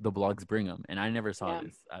whatever, the blogs bring them, and I never saw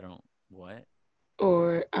this. I don't what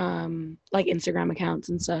or like Instagram accounts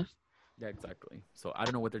and stuff. Yeah, exactly. So I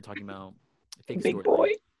don't know what they're talking about. Big Boy.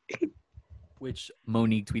 Which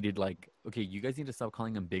Monique tweeted like, okay, you guys need to stop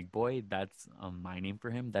calling him Big Boy. That's my name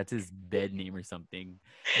for him. That's his bed name or something.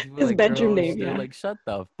 His like, bedroom name. They're like, shut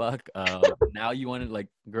the fuck up. Now you want to like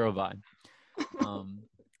girl vibe.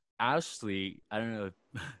 Ashley, I don't know if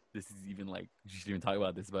this is even like, you should even talk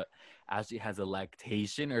about this, but Ashley has a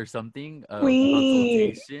lactation or something,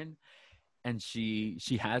 consultation. And she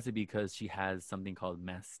has it because she has something called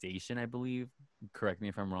mastation, I believe. Correct me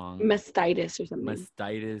if I'm wrong. Mastitis or something.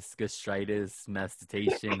 Mastitis, gastritis,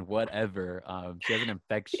 mastitation, whatever. She has an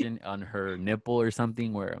infection on her nipple or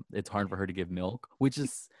something where it's hard for her to give milk, which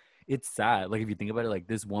is it's sad. Like if you think about it, like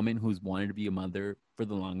this woman who's wanted to be a mother for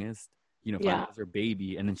the longest, finally Yeah. has her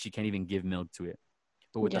baby, and then she can't even give milk to it.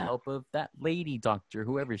 But with the Yeah. help of that lady doctor,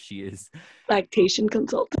 whoever she is, Lactation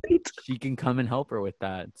consultant. she can come and help her with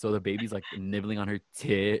that. So the baby's like nibbling on her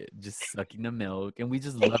tit, just sucking the milk, and we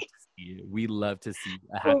just love to see it. We love to see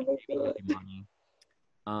a Oh happy my baby, god. happy mommy.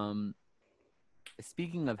 Um,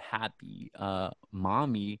 Speaking of happy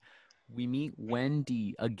mommy, we meet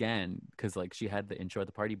Wendy again because like she had the intro at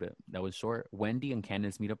the party, but that was short. Wendy and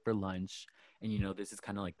Candace meet up for lunch, and this is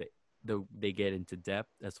kind of like they get into depth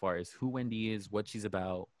as far as who Wendy is, what she's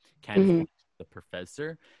about. Candace Hmm. is the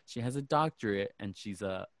professor. She has a doctorate and she's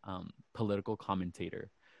a political commentator.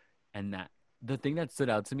 And that the thing that stood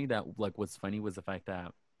out to me that like was funny was the fact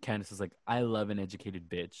that Candace was like, "I love an educated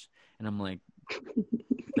bitch," and I'm like,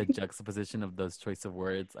 the juxtaposition of those choice of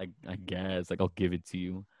words, I guess, like I'll give it to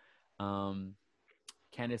you. Um,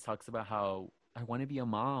 Candace talks about how I want to be a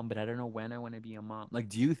mom, but I don't know when I want to be a mom. Like,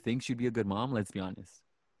 do you think she'd be a good mom? Let's be honest.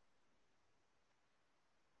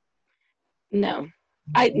 No,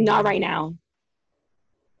 I not right now.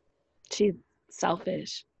 She's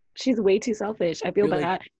selfish. She's way too selfish. I feel You're like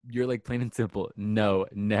bad. you're like plain and simple. No,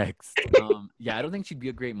 next. Yeah, I don't think she'd be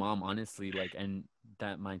a great mom, honestly. Like, and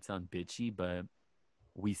that might sound bitchy, but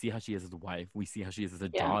we see how she is as a wife. We see how she is as a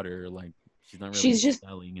Yeah. daughter. Like, she's not really She's just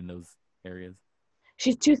excelling in those areas.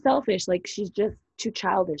 she's too selfish. Like she's just too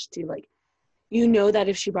childish to like you know that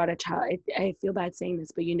if she brought a child I feel bad saying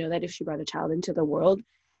this, but you know that if she brought a child into the world,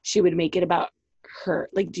 she would make it about her.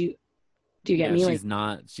 Like do you get Yeah, me? Like she's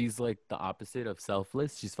not. She's like the opposite of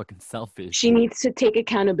selfless. She's fucking selfish. she needs to take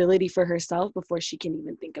accountability for herself before she can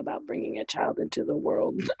even think about bringing a child into the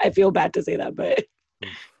world. I feel bad to say that, but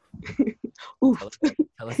Oof. oof.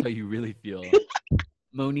 Tell us how you really feel.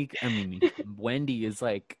 Wendy is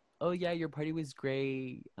like, oh yeah, your party was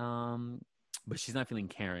great. But she's not feeling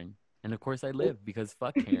Karen. And of course I live because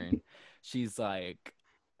fuck Karen. She's like,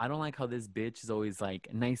 I don't like how this bitch is always like,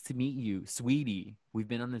 nice to meet you, sweetie. We've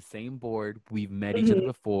been on the same board. We've met each other Mhm.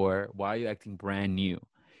 before. Why are you acting brand new?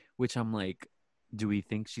 Which I'm like, do we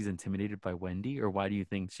think she's intimidated by Wendy, or why do you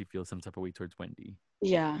think she feels some type of way towards Wendy?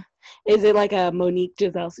 Yeah. Is it like a Monique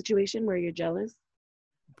Giselle situation where you're jealous?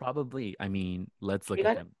 Probably. I mean, let's You look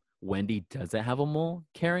at got them. Wendy doesn't have a mole.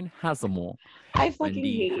 Karen has a mole. I fucking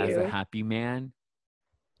Wendy hate has a you. happy man.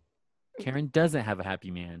 Karen doesn't have a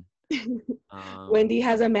happy man. Um, Wendy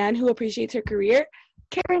has a man who appreciates her career.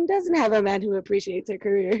 Karen doesn't have a man who appreciates her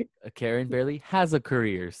career. Karen barely has a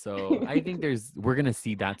career. So I think we're gonna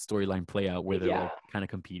see that storyline play out where they're Yeah. like kind of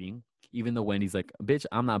competing. Even though Wendy's like, bitch,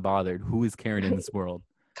 I'm not bothered. Who is Karen in this world?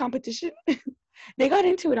 Competition. They got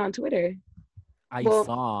into it on Twitter. I Well,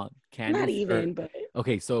 saw not Candace or even, but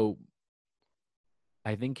okay, so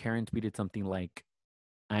I think Karen tweeted something like,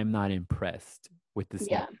 I'm not impressed with this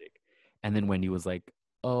yeah. music. And then Wendy was like,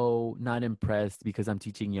 oh, not impressed because I'm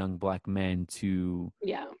teaching young black men to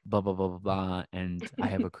Yeah. blah, blah, blah, blah, blah. And I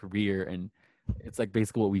have a career. And it's like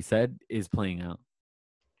basically what we said is playing out.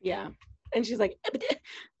 Yeah. And she's like,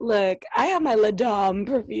 look, I have my Ladom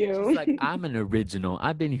She's like, perfume I'm an original.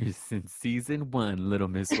 I've been here since season 1, little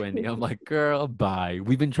Miss Wendy. I'm like, girl, bye.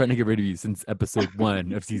 We've been trying to get rid of you since episode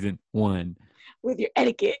 1 of season 1. with your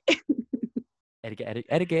etiquette. Etiquette, etiquette,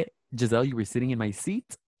 etiquette. Giselle, you were sitting in my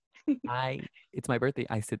seat. It's my birthday.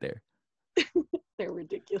 I sit there. They're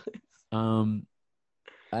ridiculous. Um,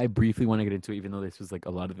 I briefly want to get into it, even though this was like a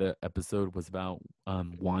lot of the episode was about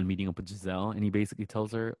Juan meeting up with Giselle, and he basically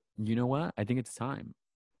tells her, you know what? I think it's time.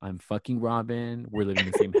 I'm fucking Robin. We're living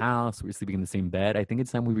in the same house. We're sleeping in the same bed. I think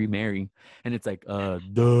it's time we remarry. And it's like,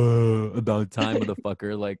 duh, about time,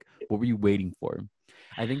 motherfucker. Like, what were you waiting for?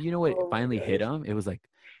 I think you know what Oh my finally hit gosh. him? It was like,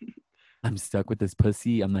 I'm stuck with this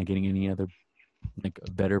pussy. I'm not getting any other like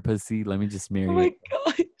better pussy. Let me just Oh marry my it.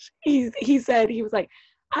 gosh. He said he was like,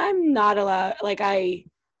 I'm not allowed like I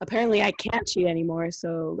apparently I can't cheat anymore,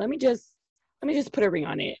 so let me just put a ring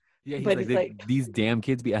on it. Yeah, he's But like, it's like these damn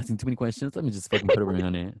kids be asking too many questions. Let me just fucking put a ring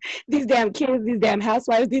on it. these damn kids, these damn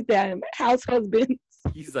housewives, these damn house husbands,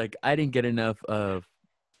 He's like, I didn't get enough of.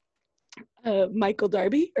 Michael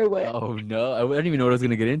Darby or what? Oh no, I don't even know what I was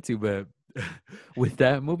gonna get into, but with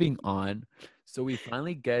that, moving on. So we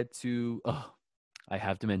finally get to. Oh, I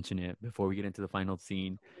have to mention it before we get into the final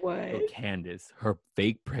scene. What? So Candace, her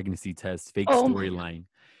fake pregnancy test, fake Oh my, storyline.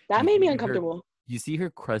 that You made me see her. uncomfortable. You see her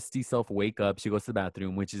crusty self wake up. She goes to the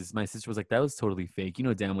bathroom, which is my sister was like, that was totally fake. You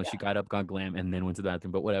know, damn well she got up, got glam, and then went to the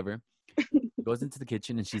bathroom. But whatever. Goes into the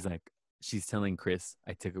kitchen and she's like, she's telling Chris,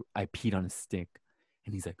 I peed on a stick.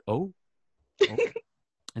 And he's like, oh.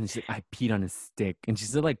 And she's like, I peed on a stick. And she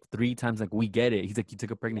said like 3 times, like, we get it. He's like, you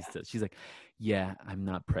took a pregnancy test. She's like, yeah, I'm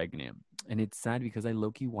not pregnant. And it's sad because I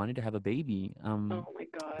low-key wanted to have a baby. Oh my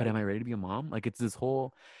But am God. I ready to be a mom? Like, it's this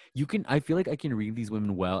whole, I feel like I can read these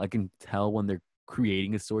women well. I can tell when they're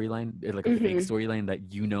creating a storyline, like a fake storyline that,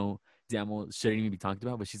 damn well shouldn't even be talked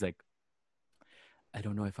about. But she's like, I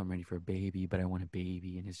don't know if I'm ready for a baby, but I want a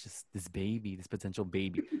baby. And it's just this baby, this potential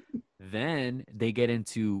baby. Then they get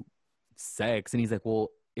into sex, and he's like, well,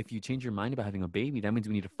 if you change your mind about having a baby, that means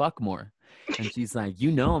we need to fuck more. And she's like,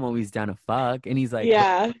 I'm always down to fuck. And he's like,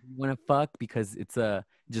 Yeah. you want to fuck because it's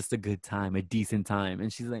just a good time, a decent time.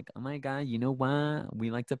 And she's like, oh my God, you know what?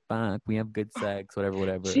 We like to fuck. We have good sex, whatever.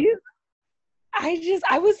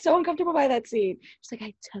 I was so uncomfortable by that scene. She's like,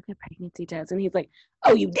 I took a pregnancy test. And he's like,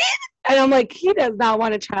 oh, you did? And I'm like, he does not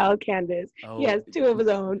want a child, Candace. He has 2 of his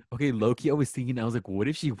own. Okay, low-key, I was thinking, I was like, what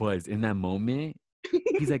if she was in that moment?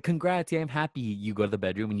 He's like, congrats, yeah, I'm happy. You go to the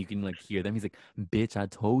bedroom and you can like hear them. He's like, bitch, I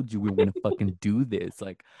told you we were gonna fucking do this.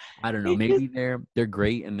 Like, I don't know. Maybe they're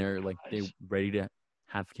great and they're ready to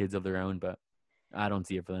have kids of their own, but I don't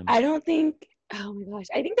see it for them. I don't think, oh my gosh,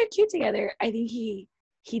 I think they're cute together. I think he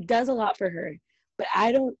does a lot for her, but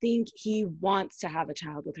I don't think he wants to have a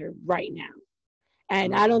child with her right now.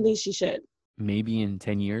 And I don't think she should. Maybe in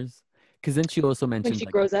 10 years. Because then she also mentioned when she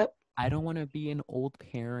grows up. I don't want to be an old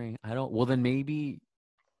parent. Well, then maybe,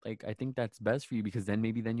 like, I think that's best for you because then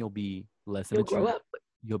you'll be less You'll grow up.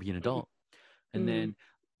 You'll be an adult. And then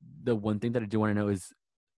the one thing that I do want to know is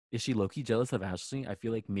she low-key jealous of Ashley? I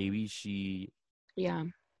feel like maybe she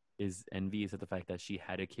is envious at the fact that she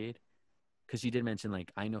had a kid. Because she did mention,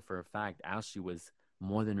 like, I know for a fact Ashley was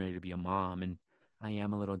more than ready to be a mom. And I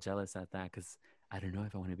am a little jealous at that because I don't know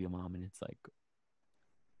if I want to be a mom. And it's like,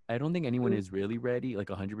 I don't think anyone is really ready, like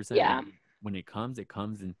 100%. Yeah. When it comes,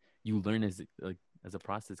 and you learn as the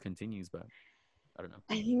process continues. But I don't know.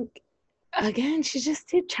 I think again, she just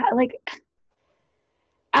did like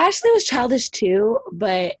Ashley was childish too,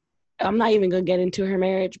 but I'm not even gonna get into her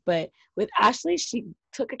marriage. But with Ashley, she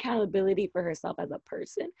took accountability for herself as a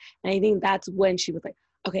person, and I think that's when she was like,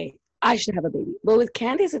 okay, I should have a baby. But with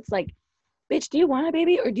Candace, it's like, bitch, do you want a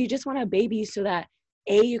baby or do you just want a baby so that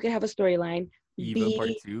A, you can have a storyline? Eva part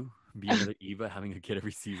 2, be another Eva having a kid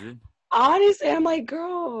every season. Honestly, I'm like,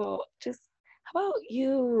 girl, just how about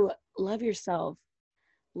you love yourself,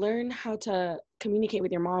 learn how to communicate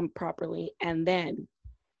with your mom properly, and then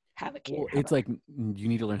have a kid. Well, it's like you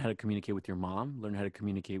need to learn how to communicate with your mom, learn how to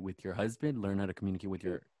communicate with your husband, learn how to communicate with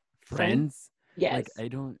your friends. Yes.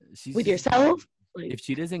 Like she's with yourself. If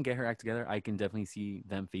she doesn't get her act together, I can definitely see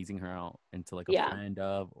them phasing her out into like a friend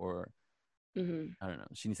of, or I don't know.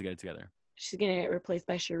 She needs to get it together. She's gonna get replaced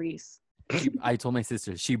by Charisse. I told my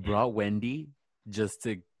sister she brought Wendy just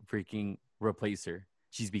to freaking replace her.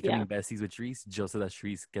 She's becoming besties with Charisse just so that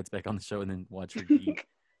Charisse gets back on the show and then watch her get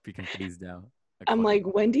freaking phased out. I'm like,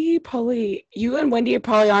 Wendy, you and Wendy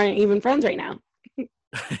probably aren't even friends right now.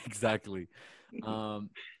 Exactly.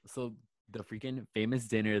 So the freaking famous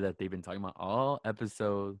dinner that they've been talking about all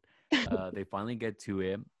episode, they finally get to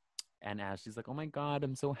it. And Ashley's like, oh my God,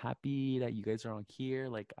 I'm so happy that you guys are all here.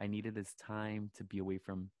 Like, I needed this time to be away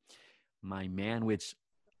from my man, which,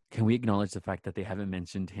 can we acknowledge the fact that they haven't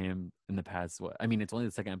mentioned him in the past? I mean, it's only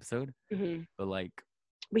the second episode, but like,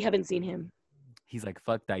 we haven't seen him. He's like,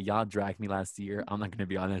 fuck that. Y'all dragged me last year. I'm not going to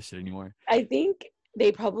be on that shit anymore. I think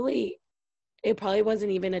it probably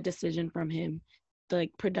wasn't even a decision from him. The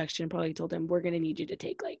like production probably told him, we're going to need you to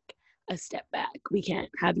take like a step back. We can't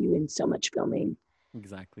have you in so much filming.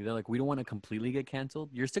 Exactly. They're like, we don't want to completely get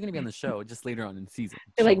canceled. You're still going to be on the show just later on in the season.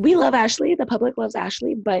 They're like, we love Ashley. The public loves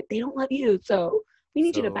Ashley, but they don't love you. So we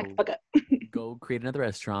need you to back the fuck up. Go create another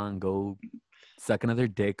restaurant. Go suck another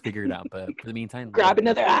dick. Figure it out. But for the meantime, grab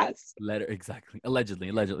another ass. Exactly. Allegedly.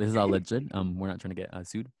 This is all alleged. We're not trying to get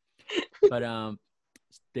sued. But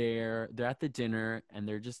they're at the dinner and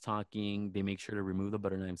they're just talking. They make sure to remove the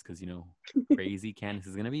butter knives because crazy Candace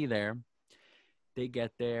is gonna be there. They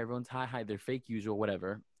get there, everyone's hi, they're fake usual,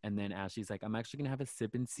 whatever. And then Ashley's like, I'm actually gonna have a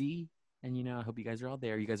sip and see. And I hope you guys are all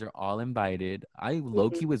there. You guys are all invited. I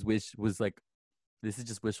low-key was like, this is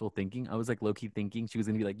just wishful thinking. I was like low-key thinking she was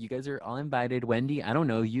gonna be like, you guys are all invited. Wendy, I don't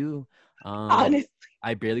know you. Honestly,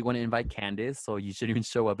 I barely want to invite Candace, so you shouldn't even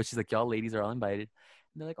show up. But she's like, y'all ladies are all invited.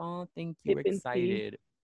 And they're like, oh, thank you, we're excited.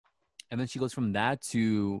 And then she goes from that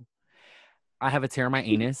to, I have a tear in my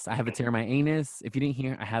anus. If you didn't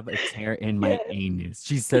hear, I have a tear in my anus.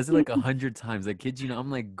 She says it like 100 times. Like, kid,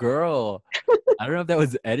 I'm like, girl, I don't know if that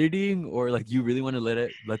was editing or like you really want to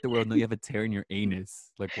let the world know you have a tear in your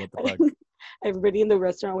anus. Like, what the fuck? Everybody in the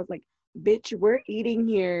restaurant was like, bitch, we're eating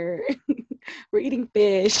here. We're eating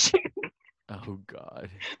fish. Oh God.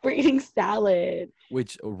 We're eating salad.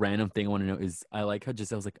 Which a random thing I want to know is I like how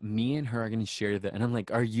Giselle was like, me and her are gonna share that, and I'm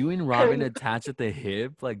like, are you and Robin attached at the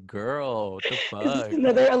hip? Like, girl, what the Is this fuck?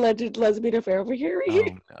 another alleged lesbian affair over here? Oh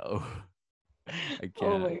no. I Oh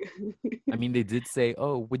can't. my I mean, they did say,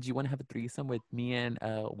 "Oh, would you want to have a threesome with me and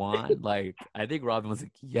Juan?" Like, I think Robin was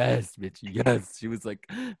like, "Yes, bitch, yes." She was like,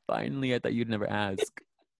 "Finally, I thought you'd never ask."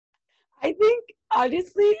 I think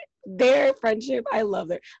honestly, their friendship, I love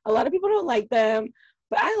their. A lot of people don't like them,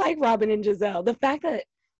 but I like Robin and Giselle. The fact that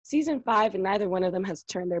season 5 and neither one of them has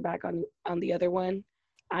turned their back on the other one,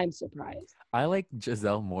 I'm surprised. I like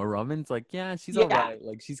Giselle more. Robin's like, yeah, she's all Yeah, right.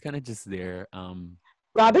 Like, she's kind of just there.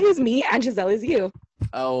 Robin is me and Giselle is you.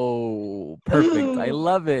 Oh, perfect. I Ooh,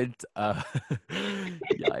 love it. Yikes.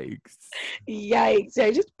 yikes! Did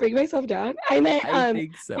I just bring myself down? I meant I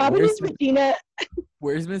think so. Robin is Regina.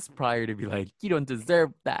 Where's Miss Pryor to be like, you don't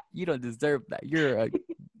deserve that. You don't deserve that. You're a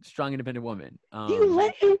strong, independent woman. You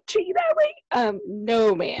let him treat you that way?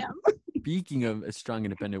 No, ma'am. Speaking of a strong,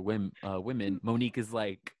 independent women, Monique is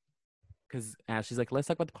like, because Ashley's like, let's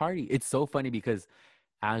talk about the party. It's so funny because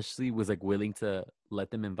Ashley was like willing to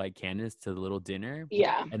let them invite Candace to the little dinner.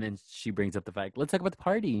 Yeah. And then she brings up the fact, let's talk about the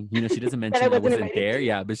party. You know, she doesn't That I mention I wasn't wasn't invited there. to.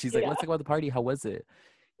 Yeah, but she's like, Yeah. let's talk about the party. How was it?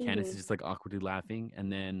 Candace Mhm. is just like awkwardly laughing.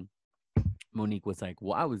 And then Monique was like,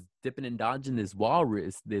 well, I was dipping and dodging this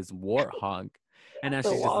walrus, this warthog. And now The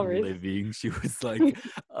she's just walrus. living. She was like,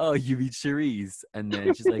 oh, you beat Cherise. And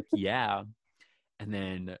then she's like, yeah. And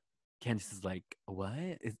then Candace is like, what?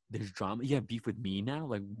 There's drama? You have beef with me now?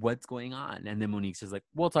 Like, what's going on? And then Monique's just like,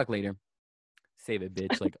 we'll talk later. Save it,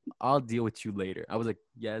 bitch. Like, I'll deal with you later. I was like,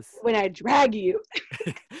 yes. When I drag you.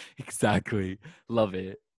 Exactly. Love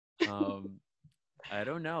it. I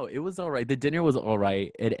don't know. It was all right. The dinner was all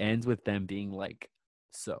right. It ends with them being like,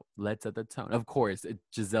 so let's set the tone. Of course,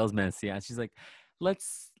 Giselle's messy. Yeah, she's like,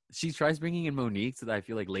 she tries bringing in Monique so that I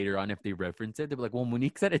feel like later on, if they reference it, they'll be like, well,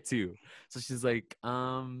 Monique said it too. So she's like,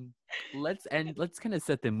 let's kind of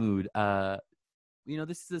set the mood.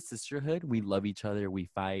 This is a sisterhood. We love each other. We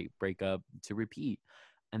fight, break up to repeat.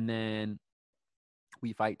 And then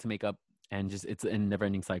we fight to make up, and just it's a never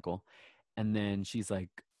ending cycle. And then she's like,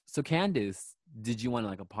 so Candace, did you want to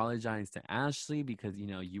like apologize to Ashley because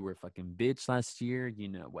you were a fucking bitch last year,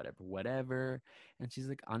 whatever. And she's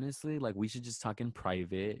like, honestly, like we should just talk in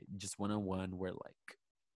private, just one-on-one, where like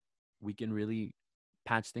we can really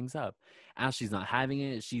patch things up. Ashley's not having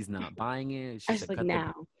it. She's not buying it. She's like,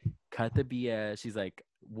 cut the BS. She's like,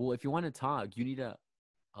 well, if you want to talk, you need to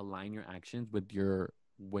align your actions with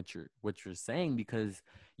what you're saying, because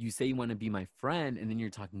you say you want to be my friend and then you're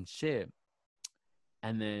talking shit.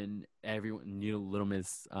 And then everyone, little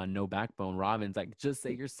Miss No Backbone, Robin's like, just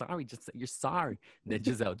say you're sorry. Just say you're sorry. And then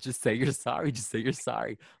Giselle, just say you're sorry. Just say you're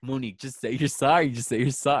sorry. Monique, just say you're sorry. Just say you're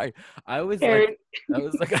sorry. I was like,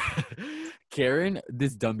 Karen,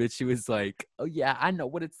 this dumb bitch, she was like, oh yeah, I know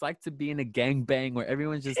what it's like to be in a gangbang where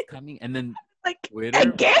everyone's just coming. And then like, a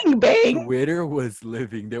gangbang? Twitter was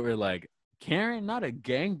living. They were like, Karen, not a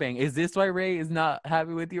gangbang. Is this why Ray is not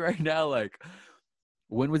happy with you right now? Like,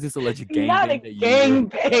 when was this alleged gangbang? Not a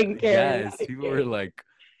gangbang, Karen. Yes, people were like,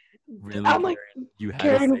 really, I'm Karen, like, you had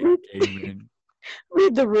Karen, to say gangbang.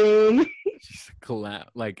 Read the room. She's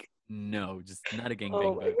like, no, just not a gangbang.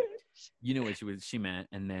 Oh but you know what she meant.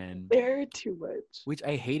 And then they're too much. Which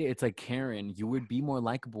I hate it. It's like, Karen, you would be more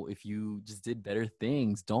likable if you just did better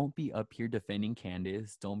things. Don't be up here defending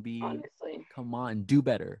Candace. Don't be, honestly. Come on, do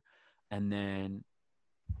better. And then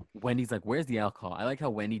Wendy's like, where's the alcohol? I like how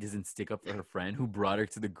Wendy doesn't stick up for her friend who brought her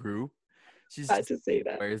to the group. She's just to say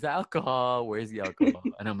that. Where's the alcohol? Where's the alcohol?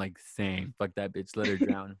 And I'm like, same. Fuck that bitch. Let her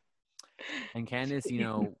drown. And Candace,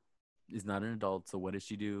 is not an adult. So what does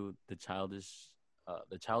she do? The child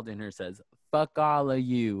in her says, fuck all of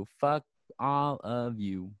you. Fuck all of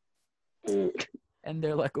you. And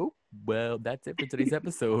they're like, oh, well, that's it for today's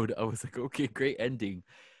episode. I was like, okay, great ending.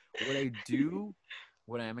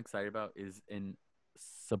 What I am excited about is in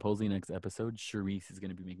supposedly next episode, Cherise is going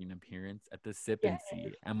to be making an appearance at the Sip and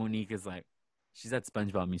See. And Monique is like, she's at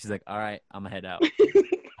SpongeBob me. She's like, all right, I'm going to head out.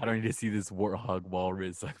 I don't need to see this warthog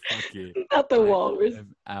walrus. Like, fuck it. Not the walrus.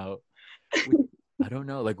 I'm out. I don't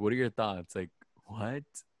know. Like, what are your thoughts? Like, what?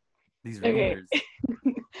 These rumors.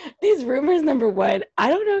 Okay. These rumors, number one, I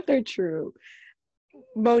don't know if they're true.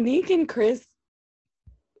 Monique and Chris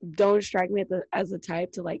don't strike me as the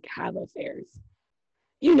type to like have affairs.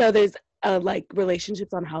 There's like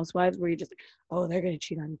relationships on Housewives where you're just like, oh, they're gonna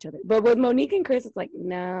cheat on each other. But with Monique and Chris, it's like,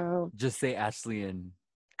 no. Just say Ashley and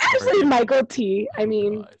Michael T. I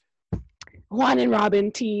mean, Juan and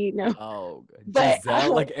Robin T. No, Oh, but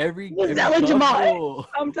Giselle, like every Giselle and Jamal. couple.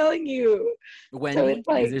 I'm telling you. So Wendy, it's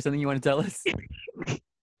like, is there something you want to tell us?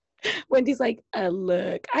 Wendy's like,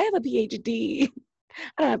 look, I have a PhD.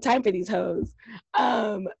 I don't have time for these hoes.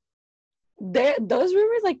 Those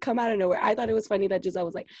rumors like come out of nowhere. I thought it was funny that Giselle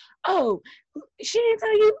was like, "Oh, she didn't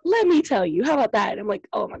tell you. Let me tell you. How about that?" And I'm like,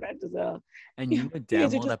 "Oh my god, Giselle." And you know You damn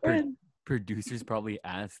guys are well just that friends. producers probably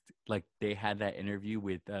asked, like they had that interview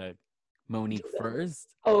with Monique Giselle. first,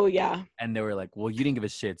 Oh yeah, and they were like, "Well, you didn't give a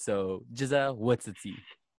shit, so Giselle, what's the tea?"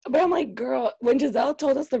 but I'm like, girl, when Giselle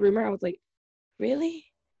told us the rumor, I was like, really?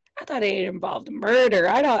 I thought it involved murder.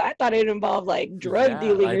 I thought it involved like drug Yeah,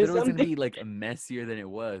 dealing I or thought it was gonna something. be like messier than it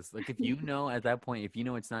was. Like if you know at that point, if you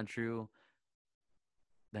know it's not true,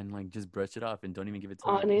 then like just brush it off and don't even give it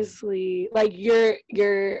time. Honestly, like you're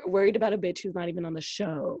worried about a bitch who's not even on the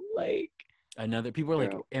show. Like, Another people are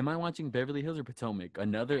like, girl, "Am I watching Beverly Hills or Potomac?"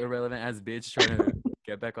 Another irrelevant ass bitch trying to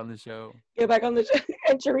get back on the show. get back on the show.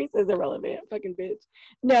 And Teresa is irrelevant, fucking bitch.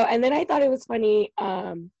 No, and then I thought it was funny.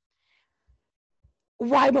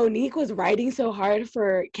 Why Monique was writing so hard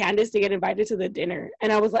for Candace to get invited to the dinner.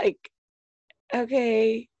 And I was like,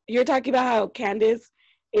 okay, you're talking about how Candace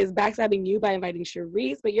is backstabbing you by inviting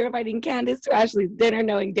Charisse, but you're inviting Candace to Ashley's dinner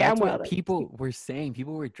knowing damn That's well what that people were saying.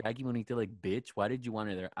 People were dragging Monique to like, "Bitch, why did you want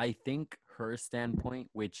her there?" I think her standpoint,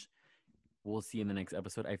 which we'll see in the next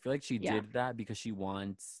episode, I feel like she yeah, did that because she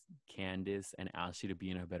wants Candace and Ashley to be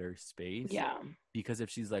in a better space. yeah. Because if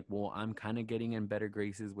she's like, "Well, I'm kind of getting in better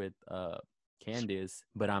graces with Candace,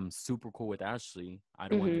 but I'm super cool with Ashley. I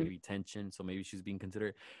don't want there to be tension, so maybe she's being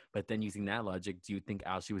considerate." But then using that logic, do you think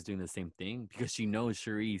Ashley was doing the same thing? Because she knows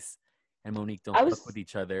Charisse and Monique don't I fuck was with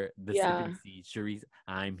each other. The yeah. sippancy, Charisse,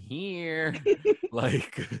 I'm here.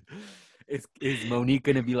 Like, is Monique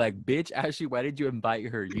gonna be like, "Bitch, Ashley, why did you invite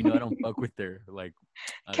her? You know I don't fuck with her." Like,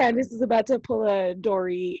 I don't know. Candace is about to pull a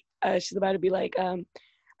Dory. She's about to be like, I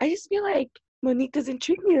just feel like Monique doesn't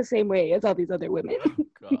treat me the same way as all these other women.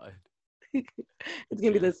 Oh God. It's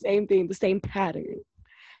gonna be Yeah. the same thing, the same pattern.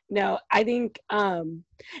 No, I think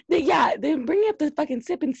they bring up the fucking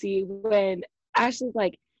sip and see when Ashley's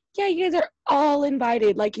like, yeah, you guys are all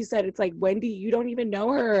invited. Like you said, it's like, Wendy, you don't even know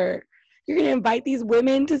her. You're gonna invite these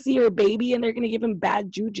women to see her baby and they're gonna give him bad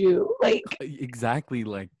juju. Like, Exactly.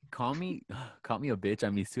 Like, call me a bitch.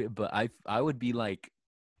 I'm used to it, but I would be like,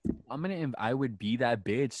 I would be that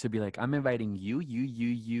bitch to be like, I'm inviting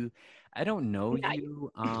you. I don't know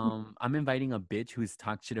you. I'm inviting a bitch who's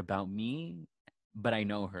talked shit about me, but I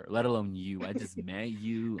know her, let alone you. I just met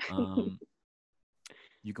you.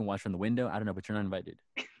 You can watch from the window. I don't know, but you're not invited.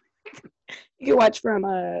 you can watch from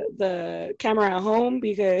the camera at home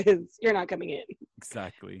because you're not coming in.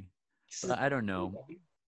 Exactly. But I don't know.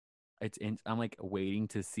 I'm like waiting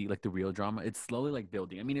to see like the real drama. It's slowly like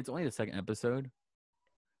building. I mean, it's only the second episode.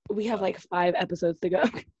 We have like 5 episodes to go.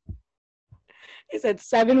 It said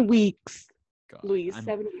 7 weeks. God, Louise,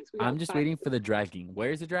 7 weeks. We I'm got just 5. waiting for the dragging.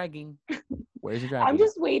 Where's the dragging? Where's the I'm dragging?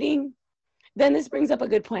 just waiting. Then this brings up a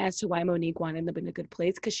good point as to why Monique wanted them in a good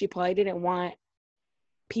place, because she probably didn't want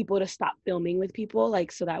people to stop filming with people,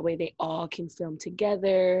 like, so that way they all can film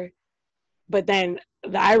together. But then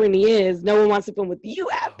the irony is no one wants to film with you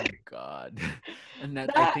after Oh God. And that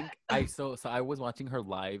I that. think so I was watching her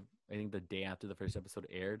live, I think the day after the first episode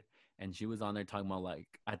aired, and she was on there talking about like,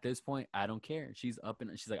 at this point, I don't care. She's up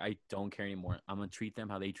and she's like, I don't care anymore. I'm gonna treat them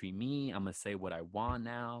how they treat me. I'm gonna say what I want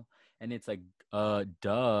now. And it's like,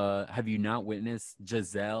 duh. Have you not witnessed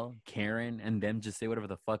Giselle, Karen, and them just say whatever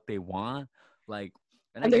the fuck they want? Like,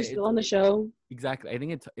 and I And they're get it. still on the show. Exactly. I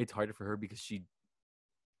think it's harder for her because she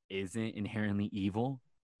isn't inherently evil,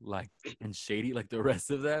 like, and shady like the rest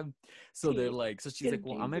of them. So they're like, so she's like,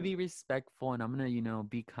 well, I'm gonna be respectful and I'm gonna,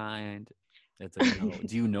 be kind. It's like, no.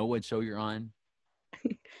 Do you know what show you're on?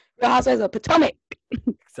 The Housewives of Potomac.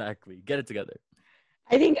 Exactly. Get it together.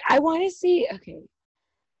 I think I want to see. Okay,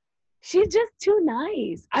 she's just too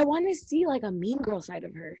nice. I want to see like a mean girl side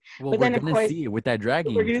of her. Well, But we're then of gonna course see it with that we're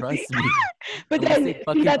dragging. gonna see. Trust me. But Unless then they see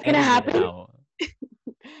fucking that's gonna edit it happen. out.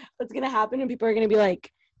 What's gonna happen? And people are gonna be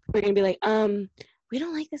like, we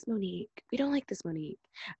don't like this Monique. We don't like this Monique.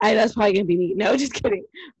 That's probably gonna be me. No, just kidding.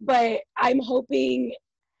 But I'm hoping.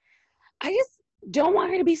 I just don't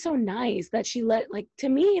want her to be so nice that she let, like, to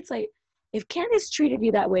me it's like, if Candace treated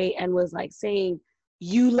you that way and was like saying,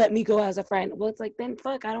 you let me go as a friend, well, it's like, then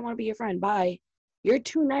fuck, I don't want to be your friend, bye. You're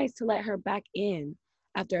too nice to let her back in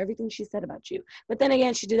after everything she said about you. But then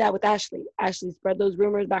again, she did that with Ashley spread those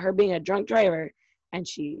rumors about her being a drunk driver, and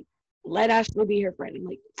she let Ashley be her friend. I'm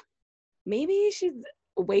like, maybe she's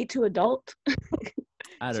way too adult. I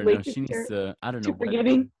She's don't way know. too She needs to. I don't know too what.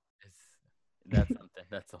 forgiving. That's something.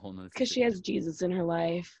 That's a whole nother Because she situation. has Jesus in her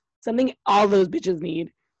life. Something all those bitches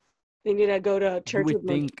need. They need to go to You church with would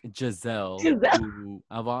Moses. think Giselle, who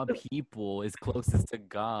of all people is closest to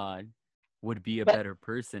God, would be a But better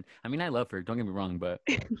person. I mean, I love her. Don't get me wrong, but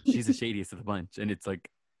she's the shadiest of the bunch, and it's like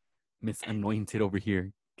Miss Anointed over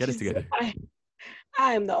here. Get us she's, together.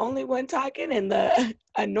 I am the only one talking and the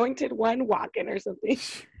anointed one walking or something.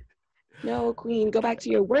 No, queen, go back to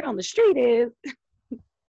your word on the street is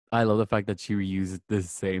I love the fact that she reused the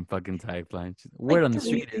same fucking tagline. like Word on the 3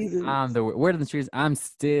 street is seasons. I'm the word on the street is I'm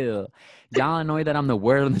still. Y'all annoyed that I'm the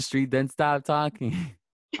word on the street? Then stop talking.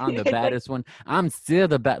 I'm the It's like, baddest one. I'm still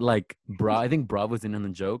the bad. Like, bro, I think Bra was in on the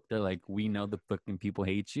joke. They're like, we know the fucking people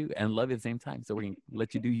hate you and love you at the same time. So we're gonna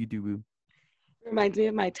let you do, boo. reminds me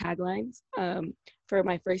of my taglines. For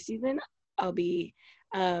my first season, I'll be,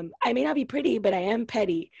 I may not be pretty, but I am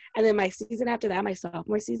petty. And then my season after that, my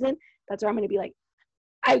sophomore season, that's where I'm going to be like,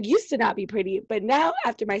 I used to not be pretty, but now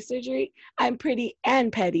after my surgery, I'm pretty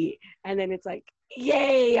and petty. And then it's like,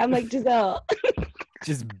 yay, I'm like Giselle.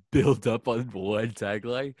 Just build up on one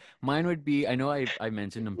tagline. Mine would be, I know I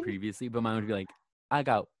mentioned them previously, but mine would be like, I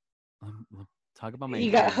got, talk about my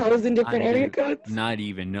You got hair. hoes in different I'm area very, codes. not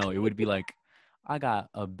even, no. It would be like, I got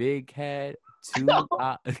a big head, two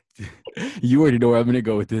eyes. You already know where I'm going to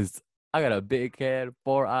go with this. I got a big head,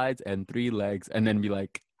 4 eyes, and 3 legs. And then be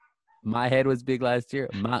like, my head was big last year.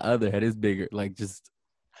 My other head is bigger. Like, just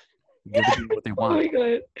give the people what they Oh want. my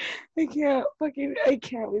god, I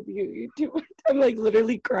can't with you. You're too much. I'm like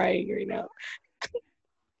literally crying right now.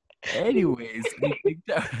 Anyways, I think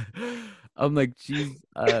that I'm like, geez,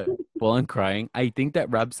 well, I'm crying. I think that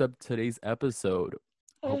wraps up today's episode.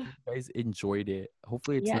 Hopefully you guys enjoyed it.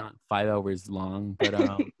 Hopefully it's Yeah. not 5 hours long, but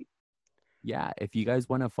yeah, if you guys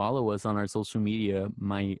want to follow us on our social media,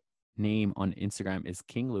 my name on Instagram is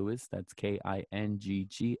King Lewis. That's KingGlouis.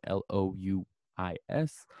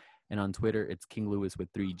 And on Twitter, it's King Lewis with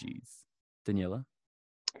 3 G's. Daniela?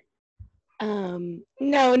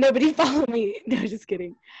 No, nobody follow me. No, just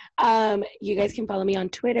kidding. You guys can follow me on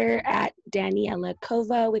Twitter at Daniela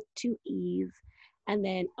Kova with 2 E's. And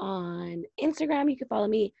then on Instagram, you can follow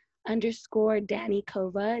me _ Danny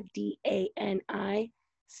Kova, DANICOVA.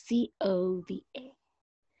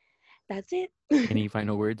 That's it. Any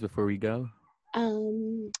final words before we go?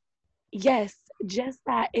 Yes, just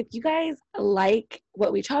that if you guys like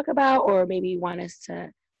what we talk about, or maybe want us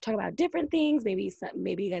to talk about different things, maybe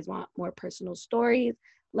you guys want more personal stories,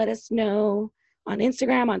 let us know on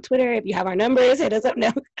Instagram, on Twitter. If you have our numbers, hit us up.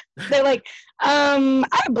 No, they're like, I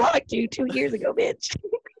blocked you 2 years ago, bitch.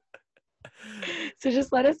 So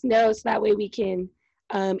just let us know so that way we can.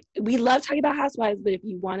 We love talking about housewives, but if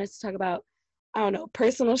you want us to talk about, I don't know,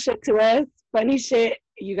 personal shit to us, funny shit,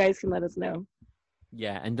 you guys can let us know.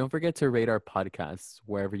 Yeah, and don't forget to rate our podcasts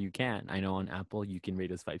wherever you can. I know on Apple you can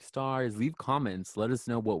rate us 5 stars. Leave comments. Let us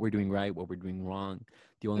know what we're doing right, what we're doing wrong.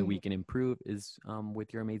 The only way we can improve is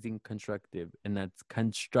with your amazing constructive, and that's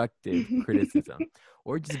constructive criticism.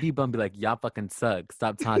 Or just be bum, be like, y'all fucking suck.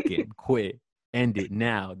 Stop talking. Quit. End it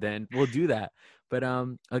now. Then we'll do that. But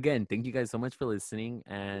again, thank you guys so much for listening.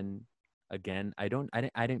 And again, I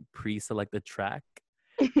didn't pre-select the track.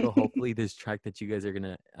 So hopefully this track that you guys are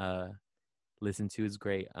gonna listen to is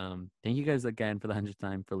great. Thank you guys again for the 100th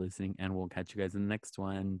time for listening, and we'll catch you guys in the next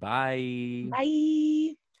one. Bye.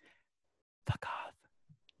 Bye. Fuck off.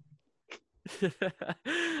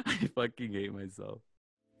 I fucking hate myself.